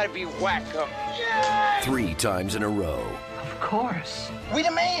 you gotta be wacko. Yeah! 3 times in a row. Of course. We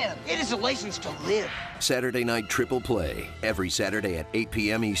demand. It is a license to live. Saturday Night Triple Play. Every Saturday at 8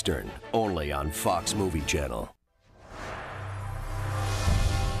 p.m. Eastern. Only on Fox Movie Channel.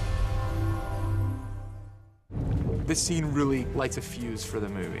 This scene really lights a fuse for the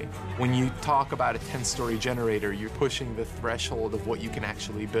movie. When you talk about a 10-story generator, you're pushing the threshold of what you can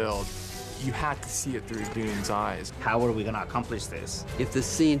actually build. You had to see it through Dune's eyes. How are we going to accomplish this? If the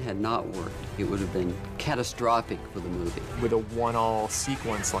scene had not worked, it would have been catastrophic for the movie. With a one-all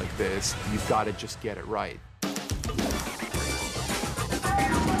sequence like this, you've got to just get it right.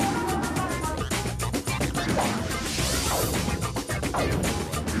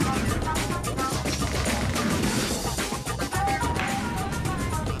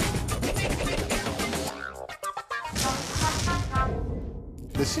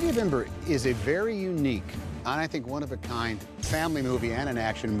 The City of Ember is a very unique, and I think one-of-a-kind, family movie and an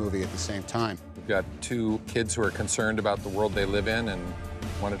action movie at the same time. We've got 2 kids who are concerned about the world they live in and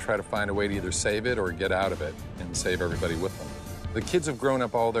want to try to find a way to either save it or get out of it and save everybody with them. The kids have grown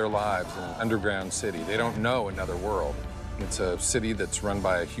up all their lives in an underground city. They don't know another world. It's a city that's run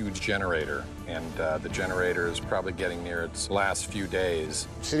by a huge generator, and the generator is probably getting near its last few days.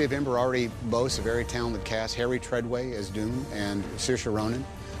 City of Ember already boasts a very talented cast. Harry Treadway as Dune and Saoirse Ronan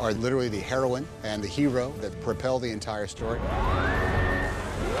are literally the heroine and the hero that propel the entire story.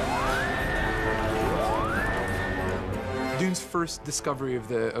 Dune's first discovery of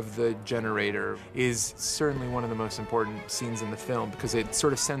the generator is certainly one of the most important scenes in the film because it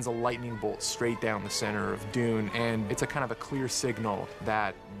sort of sends a lightning bolt straight down the center of Dune, and it's a kind of a clear signal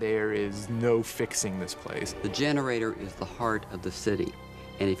that there is no fixing this place. The generator is the heart of the city,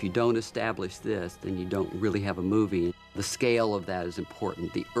 and if you don't establish this, then you don't really have a movie. The scale of that is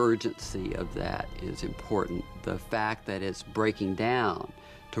important. The urgency of that is important. The fact that it's breaking down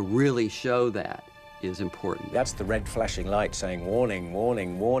to really show that is important. That's the red flashing light saying warning,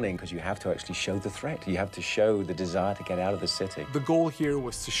 warning, warning, because you have to actually show the threat. You have to show the desire to get out of the city. The goal here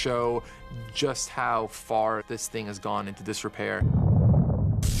was to show just how far this thing has gone into disrepair.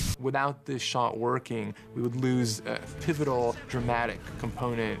 Without this shot working, we would lose a pivotal, dramatic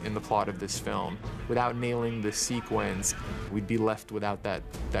component in the plot of this film. Without nailing this sequence, we'd be left without that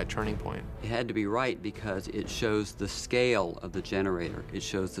turning point. It had to be right because it shows the scale of the generator. It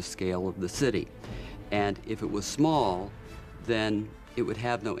shows the scale of the city. And if it was small, then it would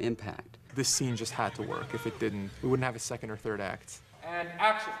have no impact. This scene just had to work. If it didn't, we wouldn't have a second or third act. And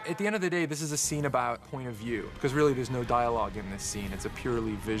action. At the end of the day, this is a scene about point of view, because really there's no dialogue in this scene. It's a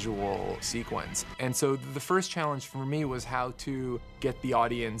purely visual sequence. And so the first challenge for me was how to get the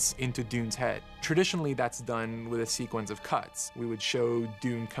audience into Dune's head. Traditionally, that's done with a sequence of cuts. We would show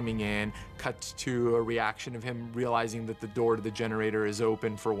Dune coming in, cut to a reaction of him realizing that the door to the generator is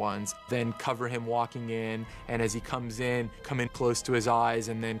open for once, then cover him walking in, and as he comes in, come in close to his eyes,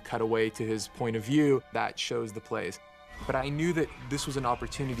 and then cut away to his point of view. That shows the place. But I knew that this was an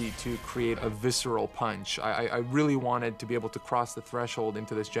opportunity to create a visceral punch. I really wanted to be able to cross the threshold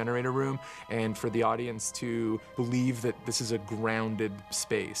into this generator room and for the audience to believe that this is a grounded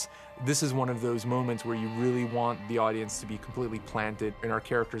space. This is one of those moments where you really want the audience to be completely planted in our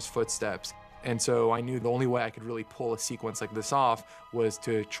character's footsteps. And so I knew the only way I could really pull a sequence like this off was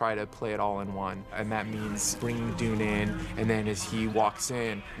to try to play it all in one. And that means bringing Dune in, and then as he walks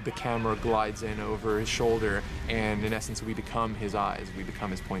in, the camera glides in over his shoulder, and in essence, we become his eyes, we become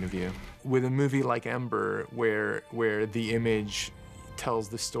his point of view. With a movie like Ember, where the image tells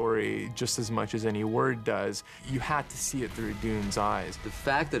the story just as much as any word does, you had to see it through Dune's eyes. The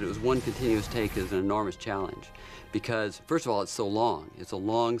fact that it was one continuous take is an enormous challenge because, first of all, it's so long. It's a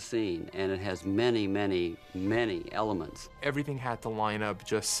long scene, and it has many, many, many elements. Everything had to line up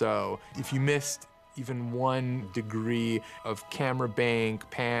just so. If you missed even 1 degree of camera bank,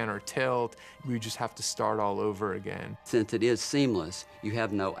 pan, or tilt, we just have to start all over again. Since it is seamless, you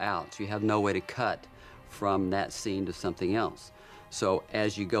have no outs. You have no way to cut from that scene to something else. So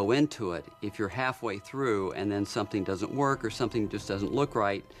as you go into it, if you're halfway through and then something doesn't work or something just doesn't look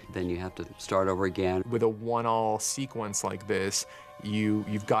right, then you have to start over again. With a one-all sequence like this,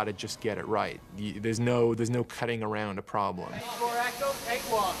 you've got to just get it right. There's no cutting around a problem. Take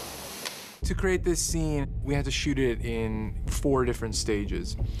 1. To create this scene, we had to shoot it in 4 different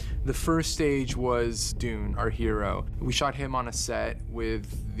stages. The first stage was Dune, our hero. We shot him on a set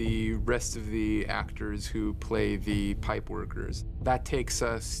with the rest of the actors who play the pipe workers. That takes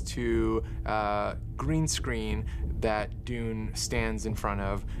us to a green screen that Dune stands in front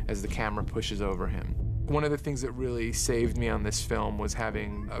of as the camera pushes over him. One of the things that really saved me on this film was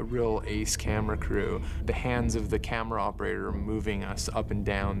having a real ace camera crew. The hands of the camera operator moving us up and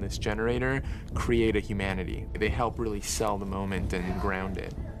down this generator create a humanity. They help really sell the moment and ground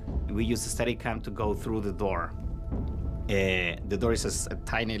it. We use the Steadicam to go through the door. The door is a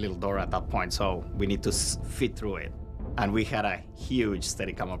tiny little door at that point, so we need to fit through it. And we had a huge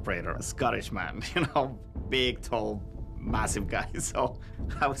Steadicam operator, a Scottish man, big, tall, massive guy. So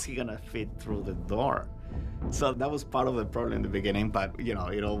how is he gonna fit through the door? So that was part of the problem in the beginning, but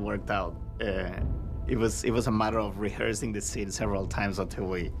it all worked out. It was a matter of rehearsing the scene several times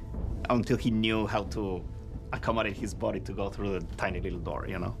until he knew how to accommodate his body to go through the tiny little door,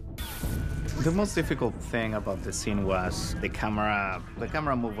 The most difficult thing about the scene was the camera. The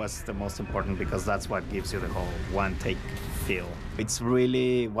camera move was the most important because that's what gives you the whole one-take feel. It's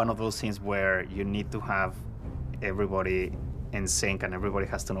really one of those scenes where you need to have everybody in sync and everybody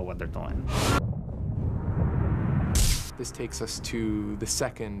has to know what they're doing. This takes us to the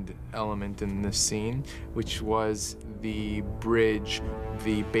second element in this scene, which was the bridge,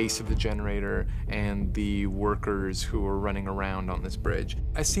 the base of the generator, and the workers who were running around on this bridge.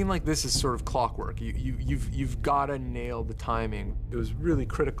 A scene like this is sort of clockwork. You've got to nail the timing. It was really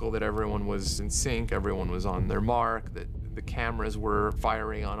critical that everyone was in sync, everyone was on their mark, that the cameras were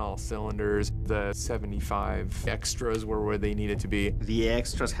firing on all cylinders. The 75 extras were where they needed to be. The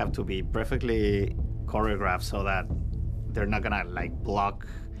extras have to be perfectly choreographed so that they're not gonna block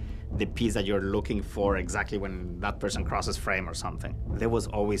the piece that you're looking for exactly when that person crosses frame or something. There was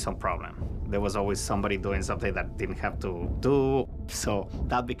always some problem. There was always somebody doing something that didn't have to do, so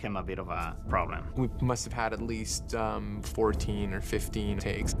that became a bit of a problem. We must have had at least 14 or 15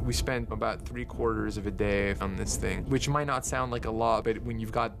 takes. We spent about 3/4 of a day on this thing, which might not sound like a lot, but when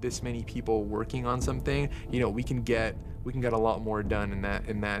you've got this many people working on something, we can get a lot more done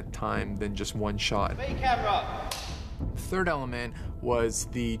in that time than just one shot. Main camera. The third element was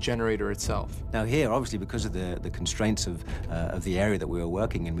the generator itself. Now here, obviously, because of the constraints of the area that we were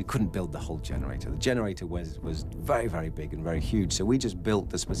working in, we couldn't build the whole generator. The generator was very, very big and very huge, so we just built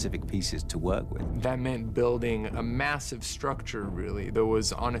the specific pieces to work with. That meant building a massive structure, really, that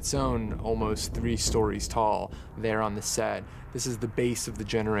was on its own almost 3 stories tall there on the set. This is the base of the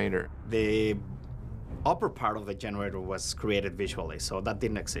generator. The upper part of the generator was created visually, so that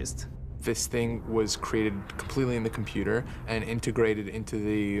didn't exist. This thing was created completely in the computer and integrated into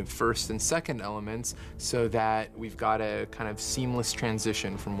the first and second elements so that we've got a kind of seamless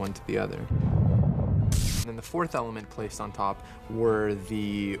transition from one to the other. And then the fourth element placed on top were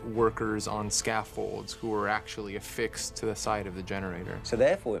the workers on scaffolds who were actually affixed to the side of the generator. So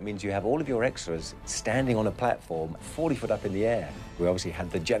therefore, it means you have all of your extras standing on a platform 40 foot up in the air. We obviously had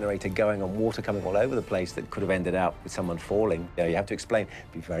the generator going and water coming all over the place that could have ended up with someone falling. You know, you have to explain,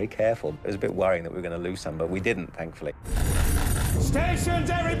 be very careful. It was a bit worrying that we were going to lose some, but we didn't, thankfully. Stations,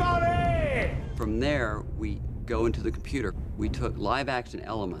 everybody! From there, we go into the computer. We took live action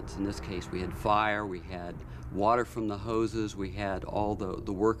elements. In this case, we had fire, we had water from the hoses, we had all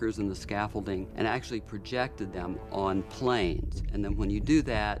the workers in the scaffolding, and actually projected them on planes. And then when you do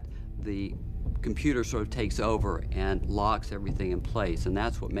that, the computer sort of takes over and locks everything in place, and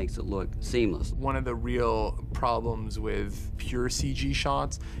that's what makes it look seamless. One of the real problems with pure CG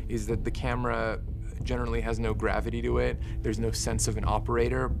shots is that the camera generally has no gravity to it. There's no sense of an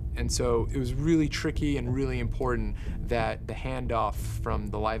operator. And so it was really tricky and really important that the handoff from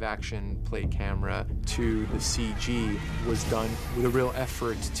the live action play camera to the CG was done with a real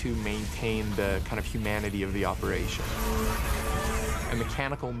effort to maintain the kind of humanity of the operation. A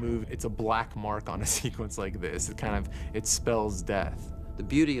mechanical move, it's a black mark on a sequence like this. It spells death. The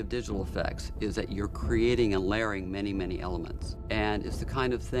beauty of digital effects is that you're creating and layering many, many elements. And it's the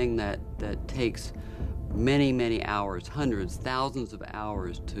kind of thing that takes many, many hours, hundreds, thousands of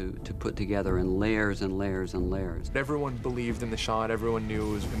hours to put together in layers and layers and layers. Everyone believed in the shot, everyone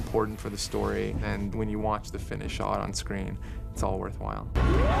knew it was important for the story, and when you watch the finished shot on screen, it's all worthwhile.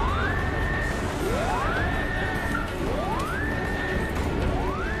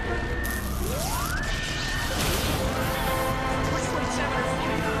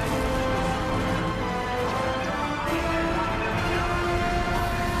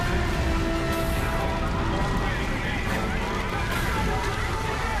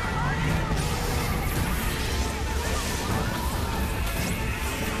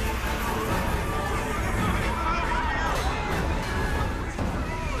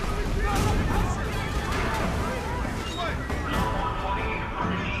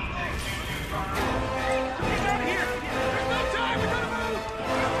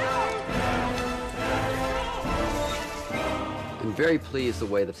 I'm very pleased the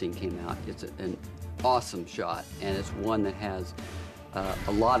way the scene came out. It's an awesome shot, and it's one that has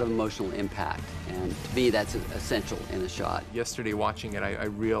a lot of emotional impact, and to me that's essential in a shot. Yesterday watching it, I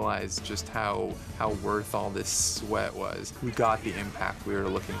realized just how worth all this sweat was. We got the impact we were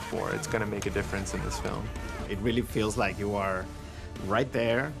looking for. It's going to make a difference in this film. It really feels like you are right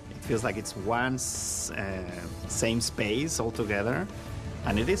there. It feels like it's one same space altogether,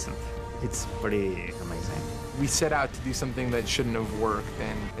 and it isn't. It's pretty amazing. We set out to do something that shouldn't have worked,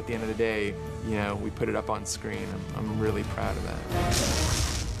 and at the end of the day, you know, we put it up on screen. I'm really proud of that.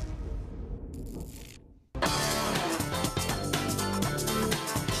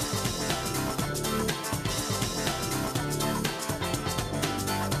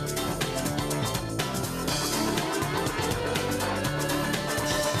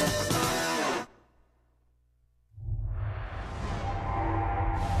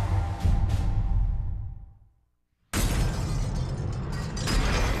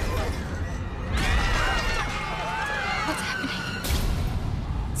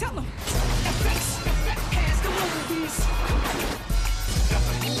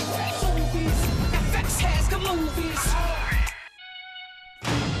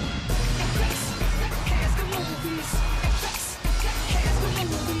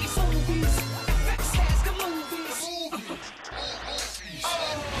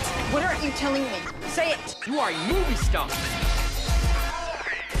 What aren't you telling me? Say it! You are a movie star!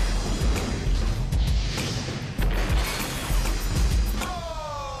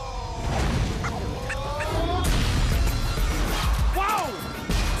 Whoa!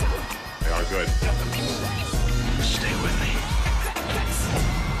 They are good. Stay with me.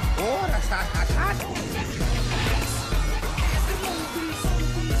 Oh, that's hot.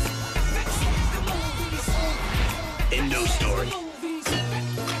 Endo story.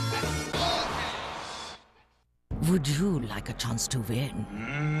 Would you like a chance to win?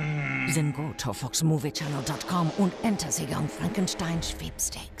 Then go to foxmoviechannel.com and enter the Young Frankenstein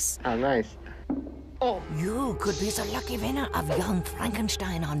sweepstakes. Oh, nice. Oh, you could be the lucky winner of Young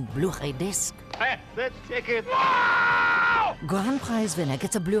Frankenstein on Blu-ray disc. Hey, let's take it. Grand Prize winner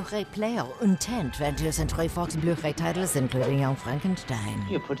gets a Blu-ray player and 10 20th Century Fox Blu-ray titles, including Young Frankenstein.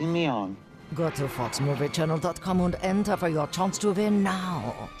 You're putting me on. Go to foxmoviechannel.com and enter for your chance to win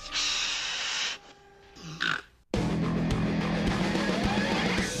now.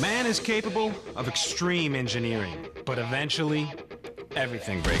 Man is capable of extreme engineering, but eventually,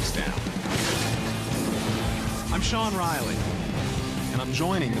 everything breaks down. I'm Sean Riley, and I'm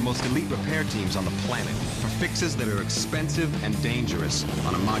joining the most elite repair teams on the planet for fixes that are expensive and dangerous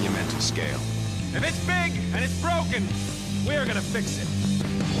on a monumental scale. If it's big and it's broken, we're gonna fix it.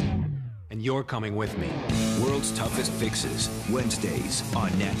 And you're coming with me. World's Toughest Fixes, Wednesdays on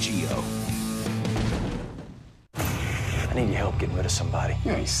Nat Geo. I need your help getting rid of somebody.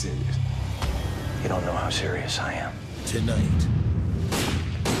 You ain't serious. You don't know how serious I am. Tonight.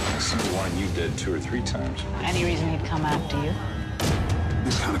 Somebody wanted you dead 2 or 3 times. Any reason he'd come after you?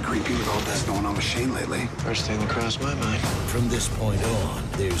 It's kind of creepy with all that's going on with Shane lately. First thing that crossed my mind. From this point on,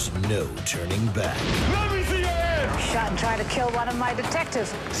 there's no turning back. Let me see your hands! Shot and tried to kill one of my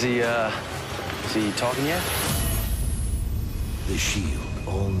detectives. Is he talking yet? The Shield,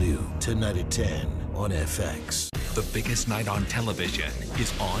 all new, tonight at 10 on FX. The biggest night on television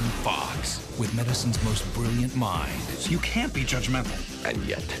is on Fox with medicine's most brilliant minds. You can't be judgmental. And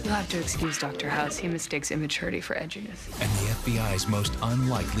yet. You'll have to excuse Dr. House. He mistakes immaturity for edginess. And the FBI's most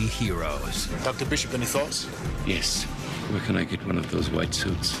unlikely heroes. Dr. Bishop, any thoughts? Yes. Where can I get one of those white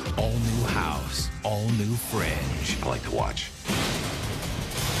suits? All new House, all new Fringe. I like to watch.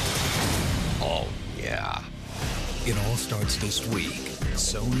 Oh, yeah. It all starts this week.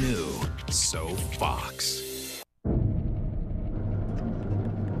 So new, so Fox.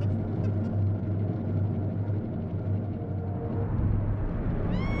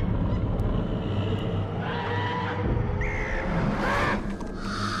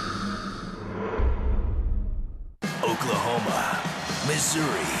 Oklahoma,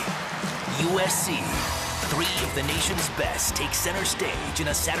 Missouri, USC. 3 of the nation's best take center stage in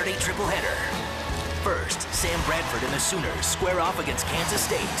a Saturday tripleheader. First, Sam Bradford and the Sooners square off against Kansas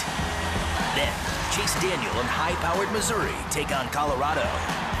State. Then, Chase Daniel and high-powered Missouri take on Colorado.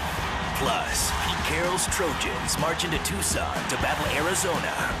 Plus, Pete Carroll's Trojans march into Tucson to battle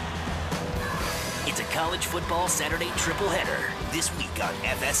Arizona. It's a college football Saturday tripleheader this week on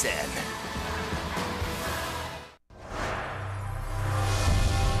FSN.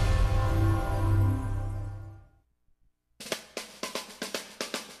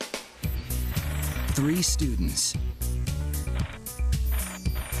 Three students.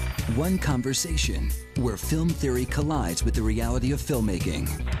 One conversation where film theory collides with the reality of filmmaking.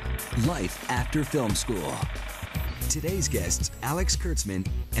 Life after film school. Today's guests, Alex Kurtzman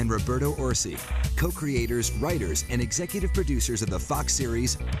and Roberto Orsi, co-creators, writers, and executive producers of the Fox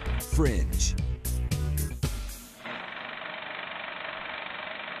series Fringe.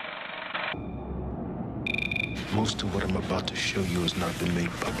 Most of what I'm about to show you has not been made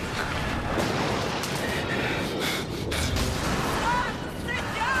public.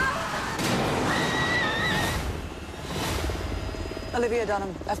 Olivia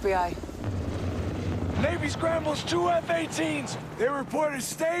Dunham, FBI. Navy scrambles 2 F-18s. They reported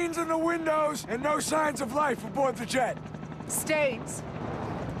stains in the windows and no signs of life aboard the jet. Stains.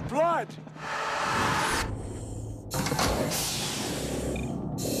 Blood.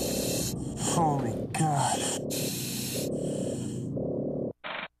 Oh my God.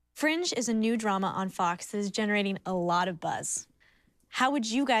 Fringe is a new drama on Fox that is generating a lot of buzz. How would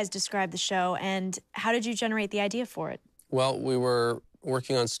you guys describe the show, and how did you generate the idea for it? Well, we were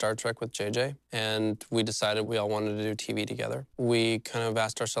working on Star Trek with JJ, and we decided we all wanted to do TV together. We kind of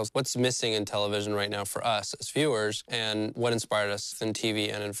asked ourselves, what's missing in television right now for us as viewers, and what inspired us in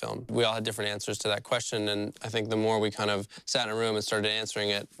TV and in film? We all had different answers to that question, and I think the more we kind of sat in a room and started answering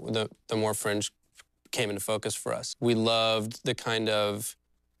it, the more Fringe came into focus for us. We loved the kind of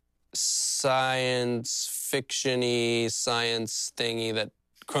science fiction-y, science thingy that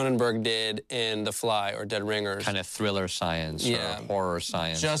Cronenberg did in The Fly or Dead Ringers. Kind of thriller science or horror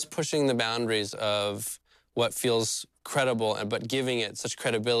science. Just pushing the boundaries of what feels credible, but giving it such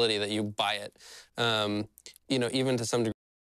credibility that you buy it. You know, even to some degree,